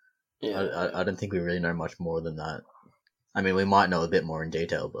 Yeah. I don't think we really know much more than that. I mean, we might know a bit more in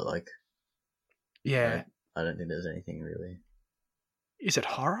detail, but like... Yeah. I don't think there's anything really. Is it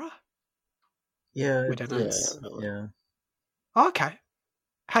horror? Yeah. We don't know. Yeah. Okay.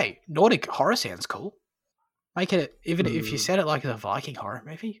 Hey, Nordic horror sounds cool. Make it, even if you said it like a Viking horror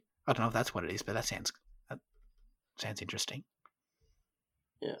movie. I don't know if that's what it is, but that sounds interesting.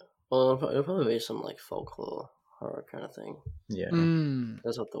 Yeah. Well, it'll probably be some like folklore horror kind of thing. Yeah.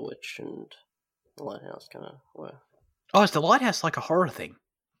 That's what The Witch and The Lighthouse kind of were. Oh, is The Lighthouse like a horror thing?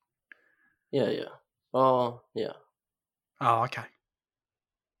 Yeah. Oh, yeah. Oh, okay.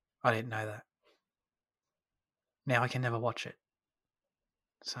 I didn't know that. Now I can never watch it.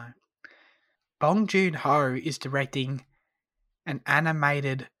 So, Bong Joon-ho is directing an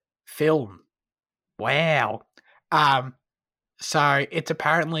animated film. Wow. So it's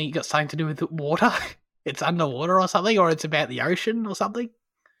apparently got something to do with water. It's underwater or something, or it's about the ocean or something.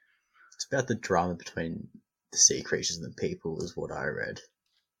 It's about the drama between the sea creatures and the people, is what I read.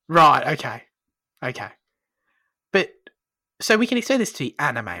 Right. Okay. But so we can expect this to be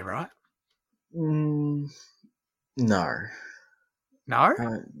anime, right? No. No.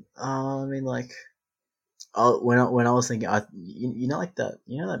 I mean, like, when I was thinking, you know, like that,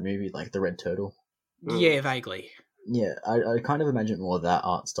 that movie, like The Red Turtle. Yeah, vaguely. Yeah, I kind of imagine more of that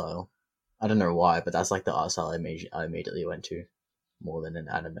art style. I don't know why, but that's like the art style I immediately went to, more than an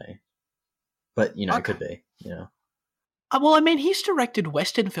anime. But it could be. Well, I mean, he's directed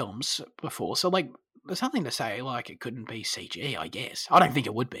Western films before, so like, there's nothing to say like it couldn't be CG. I guess I don't think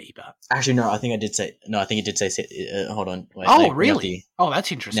it would be, but actually, no. I think it did say. Hold on. Wait, oh, really? Oh,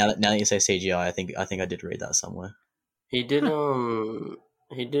 that's interesting. Now that you say CGI, I think I did read that somewhere. He did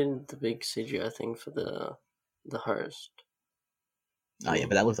he did the big CGI thing for the host. Oh yeah,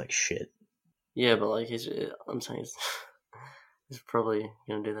 but that looks like shit. Yeah, but like I'm saying he's probably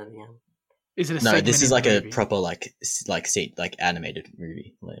gonna do that again. Is it a no? This is like movie? A proper like animated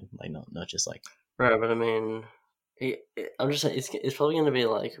movie, like not just like. Right, but I mean, I'm just saying it's probably gonna be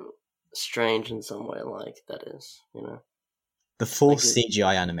like strange in some way, like that is, The full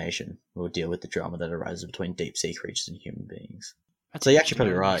CGI animation will deal with the drama that arises between deep sea creatures and human beings. So you're actually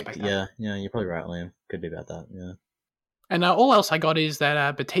probably right. Yeah, you're probably right, Liam. Could be about that, yeah. And all else I got is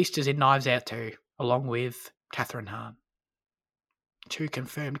that Batista's in Knives Out too, along with Catherine Hahn. 2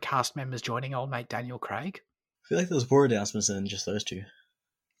 confirmed cast members joining old mate Daniel Craig. I feel like there was more announcements than just those 2.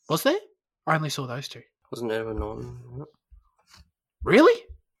 Was there? I only saw those 2. Wasn't Edward Norton? Really?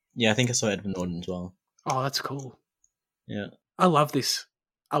 Yeah, I think I saw Edward Norton as well. Oh, that's cool. Yeah. I love this.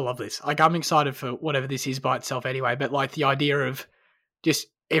 Like, I'm excited for whatever this is by itself anyway, but like the idea of just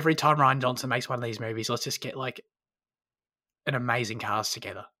every time Rian Johnson makes one of these movies, let's just get like an amazing cast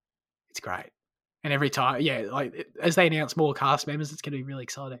together. It's great. And every time, as they announce more cast members, it's going to be really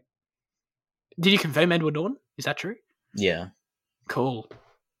exciting. Did you confirm Edward Norton? Is that true? Yeah. Cool.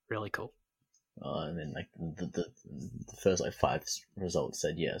 Really cool. I mean, like, the first, 5 results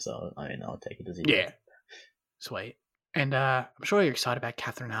said yes, so, I mean, I'll take it as a yeah. Sweet. And I'm sure you're excited about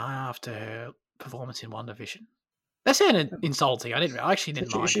Catherine Hahn after her performance in WandaVision. That sounded insulting. I actually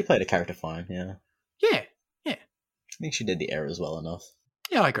didn't mind. She played a character fine, yeah. Yeah. I think she did the errors well enough.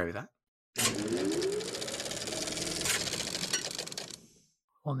 Yeah, I agree with that.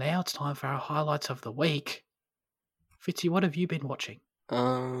 Well, now it's time for our highlights of the week. Fitzy, what have you been watching?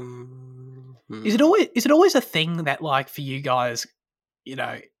 Is it always a thing that, like, for you guys,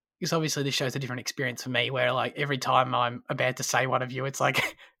 because obviously this shows a different experience for me, where like every time I'm about to say one of you, it's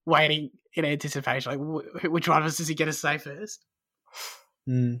like waiting in anticipation, like which one of us does he get to say first?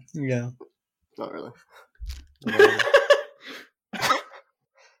 Yeah. Not really.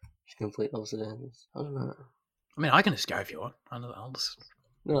 Complete opposite ends. I don't know. I mean, I can just go if you want. I'll just...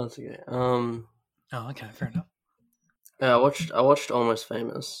 No, that's okay. Oh, okay, fair enough. Yeah, I watched Almost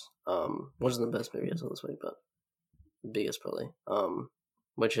Famous. Wasn't the best movie I saw this week, but biggest probably.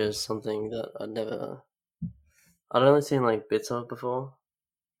 Which is something that I'd only seen like bits of before,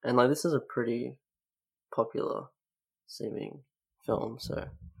 and like this is a pretty popular seeming film, so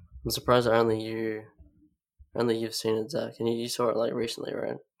I'm surprised that only you've seen it, Zach, and you saw it like recently,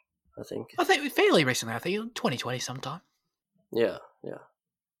 right? I think fairly recently. I think 2020 sometime. Yeah.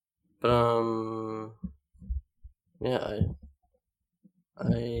 But yeah,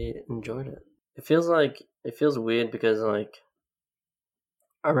 I enjoyed it. It feels weird because like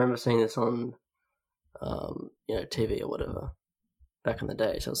I remember seeing this on TV or whatever back in the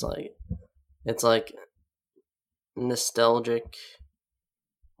day. So it's like nostalgic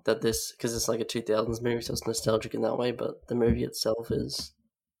that this, because it's like a 2000s movie, so it's nostalgic in that way. But the movie itself is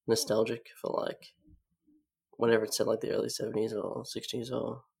nostalgic for like whenever it's set, like the early 70s or 60s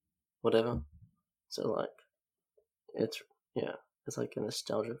or whatever. So like it's like a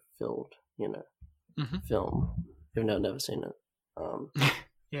nostalgia filled film, even though I've never seen it.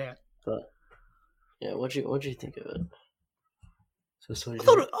 Yeah. But yeah, what'd you think of it? So I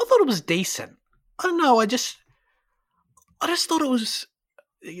thought it was decent. I don't know. I just thought it was.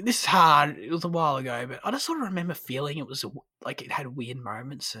 This is hard. It was a while ago, but I just sort of remember feeling it was like it had weird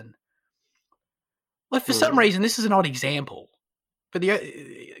moments, and like for some reason, this is an odd example. But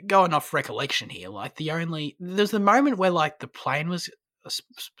going off recollection here, like there's the moment where like the plane was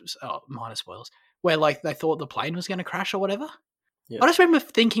minor spoilers, where like they thought the plane was going to crash or whatever. Yeah. I just remember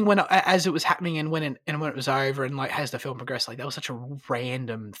thinking as it was happening and when it was over and like as the film progressed, like that was such a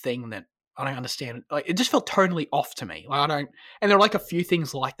random thing that I don't understand. Like it just felt totally off to me. Like and there were like a few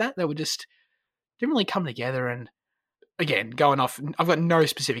things like that were just didn't really come together. And again, going off, I've got no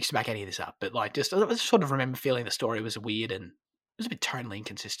specifics to back any of this up, but like I just sort of remember feeling the story was weird and it was a bit tonally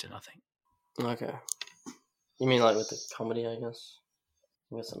inconsistent, I think. Okay. You mean like with the comedy, I guess?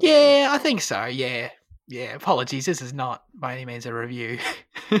 Yeah, I think so. Yeah. Apologies. This is not by any means a review.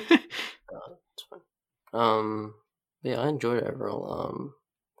 It's fine. Yeah, I enjoyed it overall.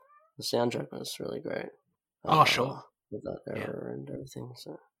 The soundtrack was really great. Sure. With that era and everything.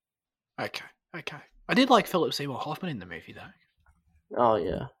 So. Okay. I did like Philip Seymour Hoffman in the movie though. Oh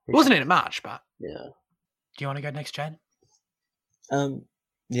yeah. Wasn't in it much, but yeah. Do you want to go next, Chad?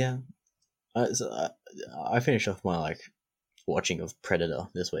 Yeah. I finished off my like watching of Predator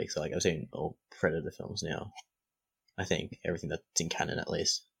this week, so like I've seen all Predator films now. I think everything that's in canon, at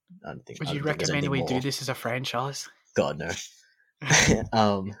least. Would you recommend we do this as a franchise? God no.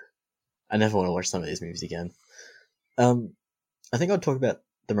 I never want to watch some of these movies again. I think I'll talk about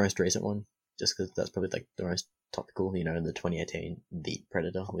the most recent one, just because that's probably like the most topical. The 2018 The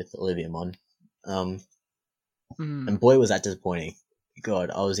Predator with Olivia Munn. And boy, was that disappointing.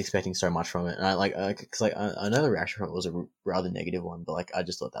 God, I was expecting so much from it, and I know the reaction from it was a rather negative one, but like I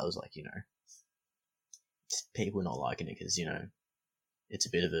just thought that was like people not liking it because it's a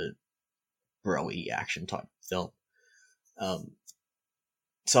bit of a bro-y action type film.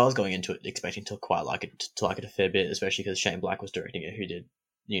 So I was going into it expecting to quite like it a fair bit, especially because Shane Black was directing it, who did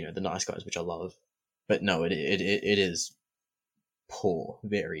The Nice Guys, which I love. But no, it is poor,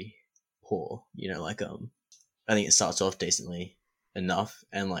 very poor. I think it starts off decently enough,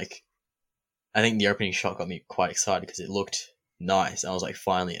 and like I think the opening shot got me quite excited because it looked nice. I was like,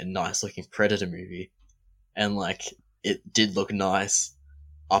 finally a nice looking Predator movie, and like it did look nice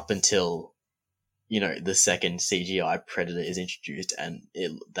up until the second CGI Predator is introduced, and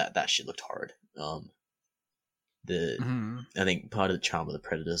that shit looked horrid. I think part of the charm of the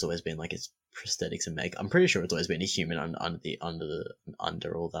Predator has always been like its prosthetics and make. I'm pretty sure it's always been a human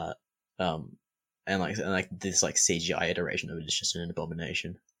under all that. And like this like CGI iteration of it is just an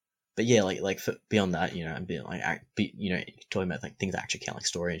abomination. But yeah, beyond that, and being like talking about like things that actually count, like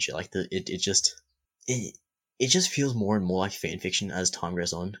story and shit, like it just feels more and more like fan fiction as time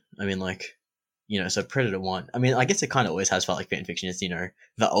goes on. I mean, like, so Predator 1, I mean, I guess it kind of always has felt like fan fiction. It's, the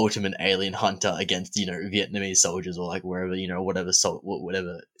ultimate alien hunter against, Vietnamese soldiers or like wherever, whatever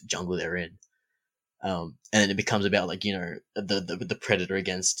jungle they're in. And then it becomes about like, the Predator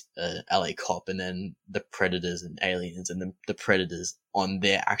against LA cop, and then the Predators and aliens, and then the Predators on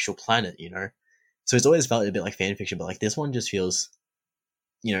their actual planet, So it's always felt a bit like fan fiction, but like this one just feels,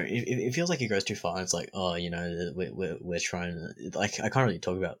 it feels like it goes too far. It's like, oh, we're trying to, like, I can't really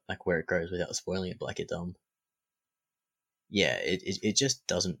talk about like where it goes without spoiling it, but like it just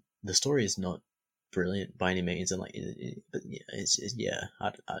doesn't, the story is not brilliant by any means, and like, but yeah, it's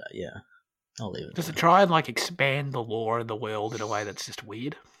I'll leave it. Does it try and like expand the lore of the world in a way that's just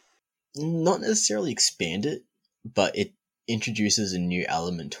weird? Not necessarily expand it, but it introduces a new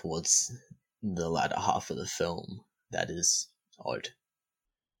element towards the latter half of the film that is odd.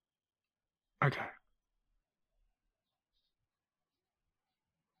 Okay.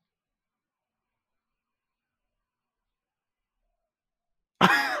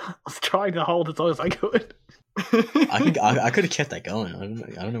 trying to hold as long as I could. I could have kept that going.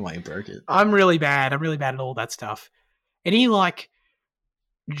 I don't know why you broke it. I'm really bad. I'm really bad at all that stuff. Any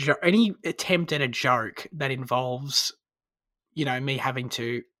any attempt at a joke that involves, me having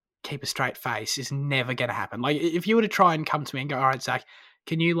to keep a straight face is never going to happen. Like, if you were to try and come to me and go, all right, Zach,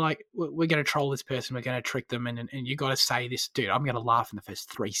 can you, we're going to troll this person, we're going to trick them, and you got to say this, dude, I'm going to laugh in the first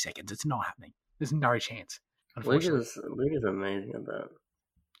 3 seconds. It's not happening. There's no chance, unfortunately. Luke is amazing at that.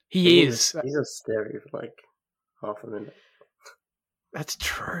 He is. He's just scary for, half a minute. That's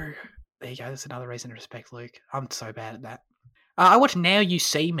true. There you go. That's another reason to respect Luke. I'm so bad at that. I watched Now You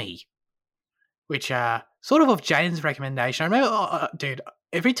See Me, which sort of Jane's recommendation. I remember, dude,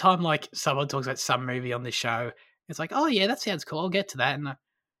 every time someone talks about some movie on this show, it's like, oh yeah, that sounds cool. I'll get to that, and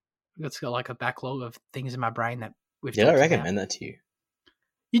it's got a backlog of things in my brain that we've. Did I recommend that to you?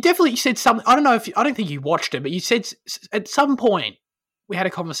 You definitely said something. I don't think you watched it, but you said at some point we had a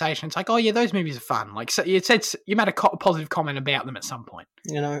conversation. It's like, oh yeah, those movies are fun. So you said you made a positive comment about them at some point.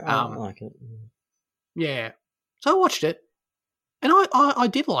 I like it. Yeah, so I watched it, and I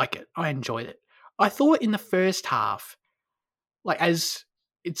did like it. I enjoyed it. I thought in the first half, as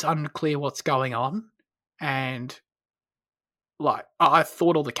it's unclear what's going on, and I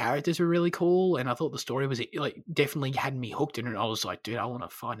thought all the characters were really cool, and I thought the story was definitely had me hooked in it. I was like, dude, I want to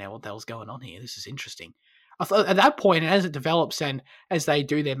find out what the hell's going on here. This is interesting. I thought at that point, and as it develops and as they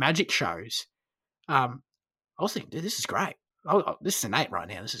do their magic shows, I was thinking, dude, this is great. This is an 8 right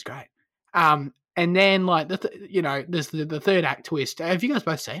now. This is great. And then there's the third act twist. Have you guys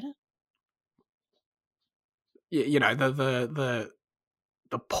both seen it?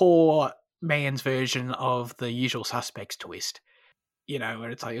 The poor man's version of the Usual Suspects twist. Where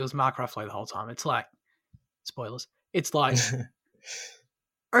it's it was Mark Ruffalo the whole time. It's spoilers. It's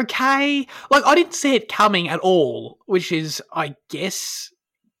okay. I didn't see it coming at all, which is, I guess,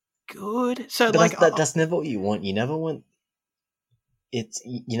 good. So that's never what you want. You never want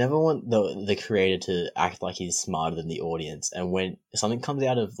you never want the creator to act like he's smarter than the audience. And when something comes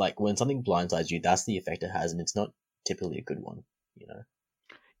out of when something blindsides you, that's the effect it has, and it's not typically a good one.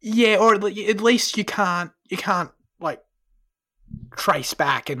 Yeah, or at least you can't trace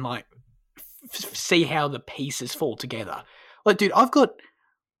back and see how the pieces fall together. Dude, I've got.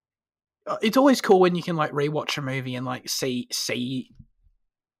 It's always cool when you can rewatch a movie and see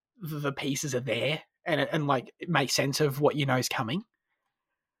the pieces are there and it makes sense of what is coming.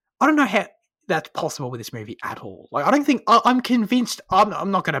 I don't know how that's possible with this movie at all. I don't think I'm convinced. I'm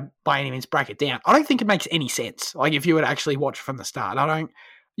not going to by any means break it down. I don't think it makes any sense. If you were to actually watch from the start,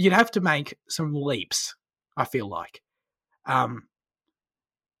 you'd have to make some leaps. I feel like.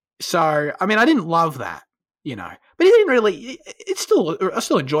 So I mean, I didn't love that, but it didn't really. I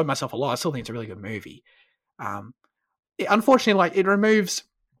still enjoyed myself a lot. I still think it's a really good movie. Unfortunately, it removes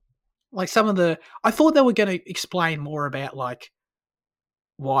some of the. I thought they were going to explain more about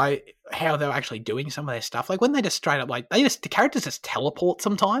how they're actually doing some of their stuff. When they just straight up the characters just teleport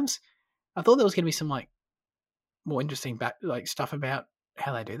sometimes. I thought there was going to be some more interesting stuff about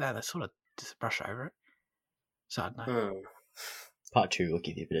how they do that. They sort of just brush over it. So I don't know. Part 2 will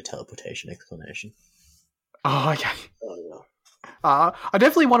give you a bit of teleportation explanation. Oh, okay. Oh, yeah. I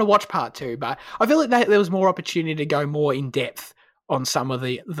definitely want to watch part 2, but I feel like there was more opportunity to go more in depth on some of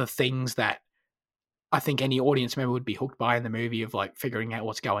the things that I think any audience member would be hooked by in the movie of figuring out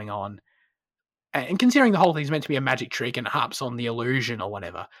what's going on. And considering the whole thing's meant to be a magic trick and harps on the illusion or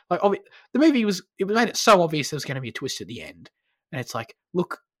whatever, the movie made it so obvious there was going to be a twist at the end, and it's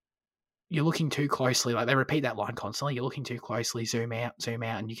look, you're looking too closely. They repeat that line constantly. You're looking too closely. Zoom out,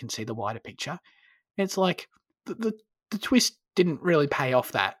 and you can see the wider picture. And it's the twist didn't really pay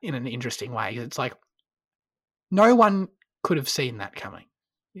off that in an interesting way. It's no one could have seen that coming.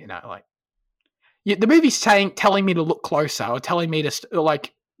 The movie's telling me to look closer or telling me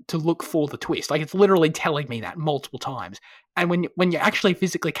to look for the twist. It's literally telling me that multiple times. And when you actually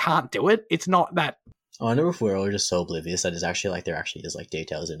physically can't do it, it's not that. I wonder if we're all just so oblivious that it's actually there actually is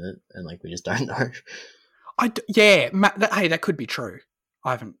details in it, and we just don't know. Hey, that could be true.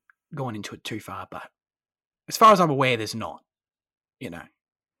 I haven't gone into it too far, but as far as I'm aware, there's not.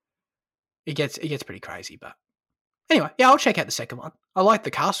 It gets pretty crazy, but anyway, yeah, I'll check out the second one. I like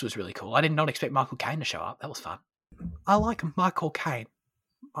the cast; was really cool. I did not expect Michael Caine to show up. That was fun. I like Michael Caine.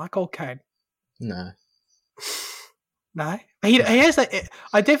 Michael Caine. No. No, he has that.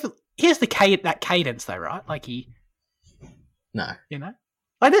 He has that cadence though, right? No.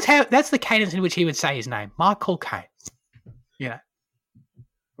 That's the cadence in which he would say his name, Michael Caine. No.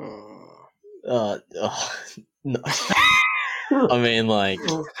 I mean,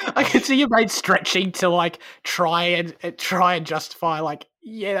 I can see your brain stretching to try and justify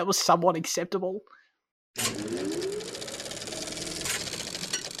Yeah, that was somewhat acceptable.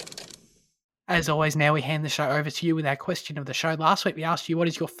 As always, now we hand the show over to you with our question of the show. Last week we asked you, what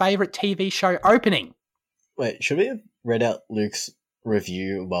is your favourite TV show opening? Wait, should we have read out Luke's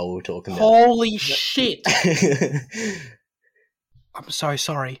review while we were talking about Holy shit! I'm so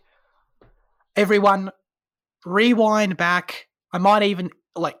sorry. Everyone, rewind back. I might even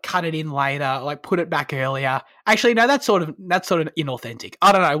cut it in later, put it back earlier. Actually, no, that's sort of inauthentic.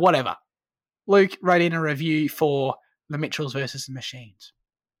 I don't know, whatever. Luke wrote in a review for The Mitchells versus the Machines.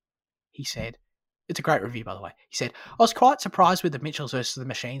 He said, it's a great review, by the way. He said, I was quite surprised with The Mitchells versus the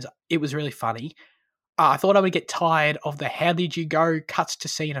Machines. It was really funny. I thought I would get tired of the how did you go cuts to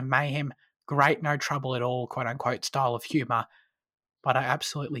scene of mayhem, great no trouble at all, quote unquote, style of humour, but I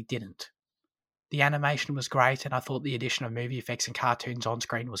absolutely didn't. The animation was great, and I thought the addition of movie effects and cartoons on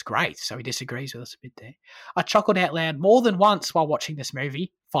screen was great, so he disagrees with us a bit there. I chuckled out loud more than once while watching this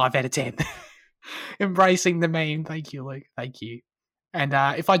movie, 5 out of 10. Embracing the meme. Thank you, Luke. Thank you. And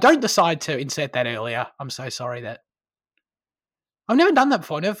if I don't decide to insert that earlier, I'm so sorry that... I've never done that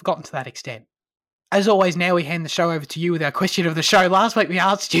before. I've never gotten to that extent. As always, now we hand the show over to you with our question of the show. Last week we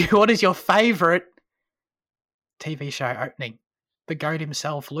asked you, what is your favourite TV show opening? The GOAT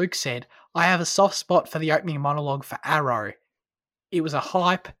himself, Luke, said, I have a soft spot for the opening monologue for Arrow. It was a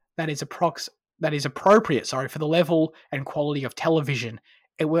hype that is appropriate for the level and quality of television.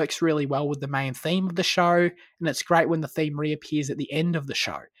 It works really well with the main theme of the show, and it's great when the theme reappears at the end of the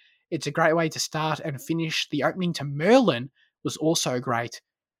show. It's a great way to start and finish. The opening to Merlin was also great,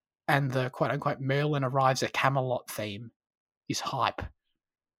 and the quote-unquote Merlin arrives at Camelot theme is hype.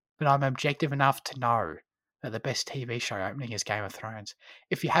 But I'm objective enough to know that the best TV show opening is Game of Thrones.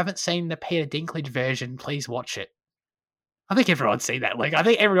 If you haven't seen the Peter Dinklage version, please watch it. I think everyone's seen that. I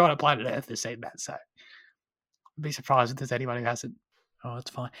think everyone on planet Earth has seen that, so I'd be surprised if there's anyone who hasn't. Oh,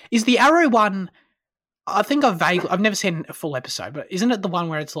 it's fine. Is the Arrow one... I think I've never seen a full episode, but isn't it the one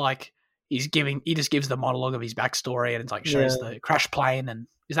where it's he just gives the monologue of his backstory and it's shows the crash plane, and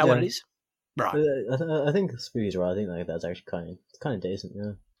is that what it is? Right. I think Spooky's right. I think that's actually kind of decent,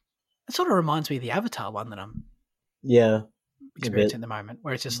 yeah. It sort of reminds me of the Avatar one that I'm experiencing at the moment,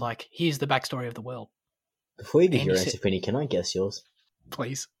 where it's just here's the backstory of the world. Before you give your answer, Penny, can I guess yours?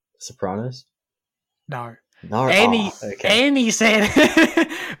 Please. Sopranos? No. No. And he said,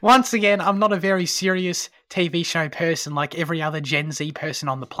 once again, I'm not a very serious TV show person like every other Gen Z person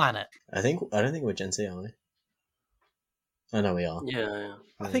on the planet. I don't think we're Gen Z, are we? I know we are. Yeah.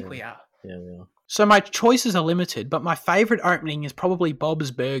 I think we are. Yeah, we are. So my choices are limited, but my favourite opening is probably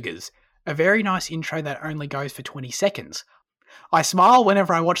Bob's Burgers, a very nice intro that only goes for 20 seconds. I smile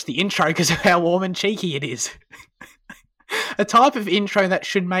whenever I watch the intro because of how warm and cheeky it is. A type of intro that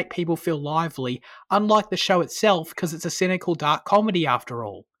should make people feel lively, unlike the show itself, because it's a cynical, dark comedy after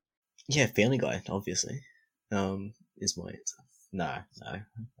all. Yeah, Family Guy, obviously, is my answer. No,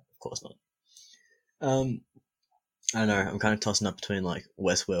 of course not. I don't know, I'm kind of tossing up between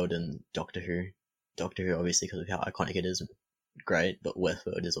Westworld and Doctor Who. Doctor Who, obviously, because of how iconic it is, great, but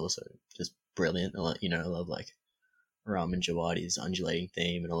Westworld is also just brilliant. I love Ramin Djawadi's undulating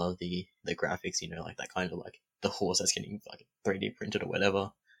theme, and I love the graphics, that kind of the horse that's getting 3D printed or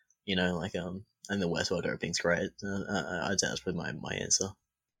whatever, and the Westworld opening's great. I'd say that's probably my answer.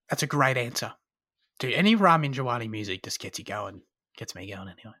 That's a great answer. Dude, any Ramin Djawadi music just gets me going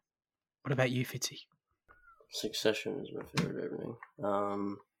anyway. What about you, Fitzy? Succession is my favorite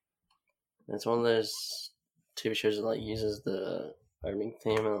opening. It's one of those TV shows that uses the opening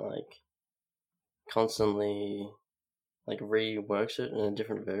theme and constantly reworks it in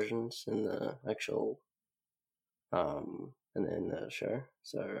different versions in the actual in the show.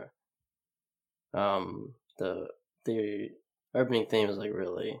 So the opening theme is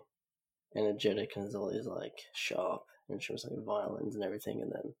really energetic and it's always sharp and shows violins and everything,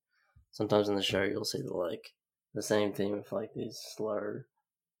 and then sometimes in the show you'll see the same theme with these slow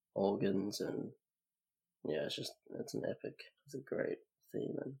organs, and it's an epic. It's a great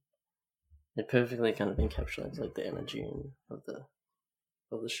theme, and it perfectly kind of encapsulates the energy of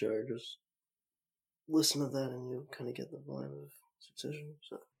the show. Just listen to that and you'll kind of get the vibe of Succession.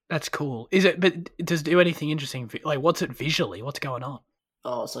 So that's cool. Is it? But does it do anything interesting? What's it visually? What's going on?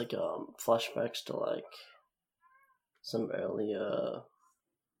 Oh, it's flashbacks to some earlier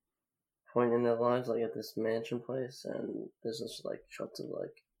point in their lives, at this mansion place, and there's just shots of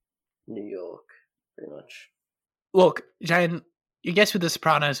New York, pretty much. Look, Jane, your guess with The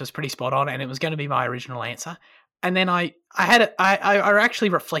Sopranos was pretty spot on, and it was going to be my original answer. And then I actually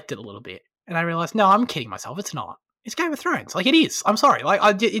reflected a little bit, and I realized, no, I'm kidding myself. It's not. It's Game of Thrones. It is. I'm sorry.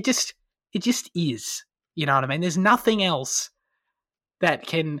 It just is. You know what I mean? There's nothing else that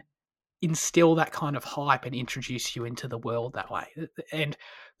can instill that kind of hype and introduce you into the world that way. And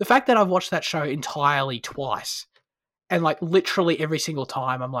the fact that I've watched that show entirely twice, and like literally every single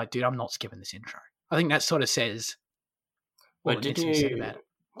time, I'm like, dude, I'm not skipping this intro. I think that sort of says what Wait, needs to be said about it.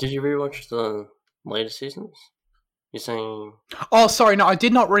 did you rewatch the later seasons? You're saying... Oh, sorry, no, I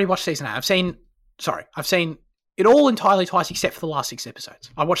did not rewatch season 8. I've seen it all entirely twice except for the last 6 episodes.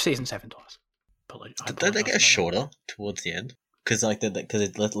 I watched season 7 twice. Don't they get shorter towards the end? Because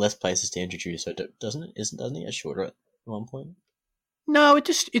it's less places to introduce, so doesn't it get shorter at one point? No,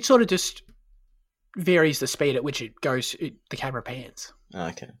 it sort of just varies the speed at which it goes. The camera pans. Oh,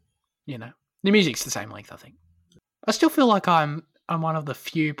 okay. You know, the music's the same length. I think. I still feel like I'm one of the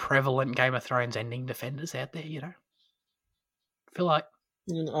few prevalent Game of Thrones ending defenders out there. You know, I feel like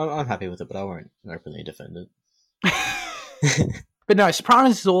I'm happy with it, but I won't openly defend it. But no,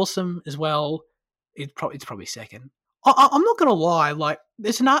 Sopranos is awesome as well. It's probably second. I'm not gonna lie. Like,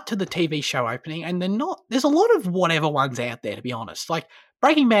 there's an art to the TV show opening, and there's a lot of whatever ones out there. To be honest, like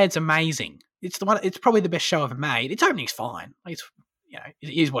Breaking Bad's amazing. It's the one. It's probably the best show ever made. Its opening's fine. Like, it's it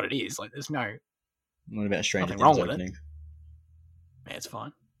is what it is. Like, there's no. What about Stranger Things wrong with opening? it. Yeah, it's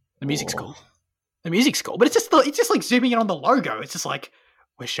fine. The music's cool. The music's cool, but it's just like zooming in on the logo. It's just like,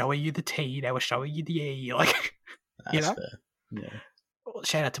 we're showing you the T, now we're showing you the E. Like, That's fair. Yeah. Well,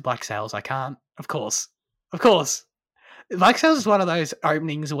 shout out to Black Sails. I can't. Of course. Black Sails is one of those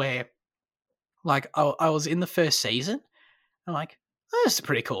openings where, like, I was in the first season. I'm like, oh, that's a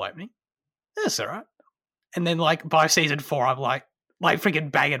pretty cool opening. That's all right. And then, like, by season 4, I'm like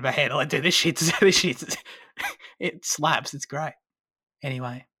freaking banging my head. I'm like, dude, this shit's it slaps. It's great.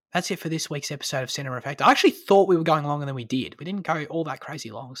 Anyway, that's it for this week's episode of Cinema Effect. I actually thought we were going longer than we did. We didn't go all that crazy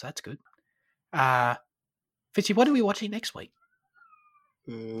long, so that's good. Fitzy, what are we watching next week?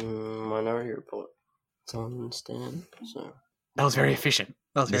 Minority Report. It's on Stan, so... That was very efficient.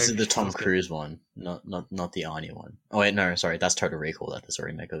 This is the Tom Cruise one, not the Arnie one. Oh wait, no, sorry, that's Total Recall. That's a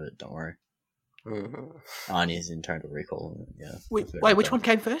remake of it. Don't worry. Mm-hmm. Arnie's in Total Recall. Yeah. Wait, which one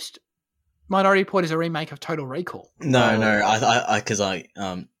came first? Minority Report is a remake of Total Recall. No, I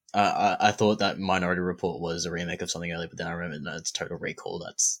thought that Minority Report was a remake of something earlier, but then I remembered that it's Total Recall.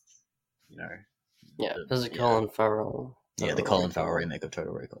 That's, Yeah, there's a Colin Farrell. Yeah, the Colin Farrell remake of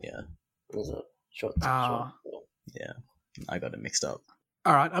Total Recall. Yeah. There's a short. Yeah, I got it mixed up.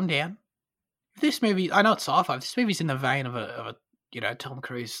 All right, I'm down. This movie, I know it's sci-fi. This movie's in the vein of a Tom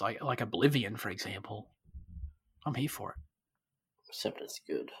Cruise, like Oblivion, for example. I'm here for it. Except it's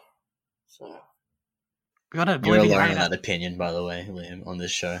good. So we got an You're Oblivion. alone in that opinion, by the way, Liam, on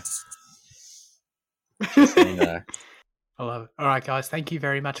this show. Just so you know. I love it. All right, guys, thank you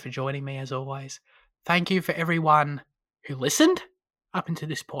very much for joining me, as always. Thank you for everyone who listened up until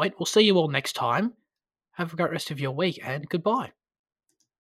this point. We'll see you all next time. Have a great rest of your week, and goodbye.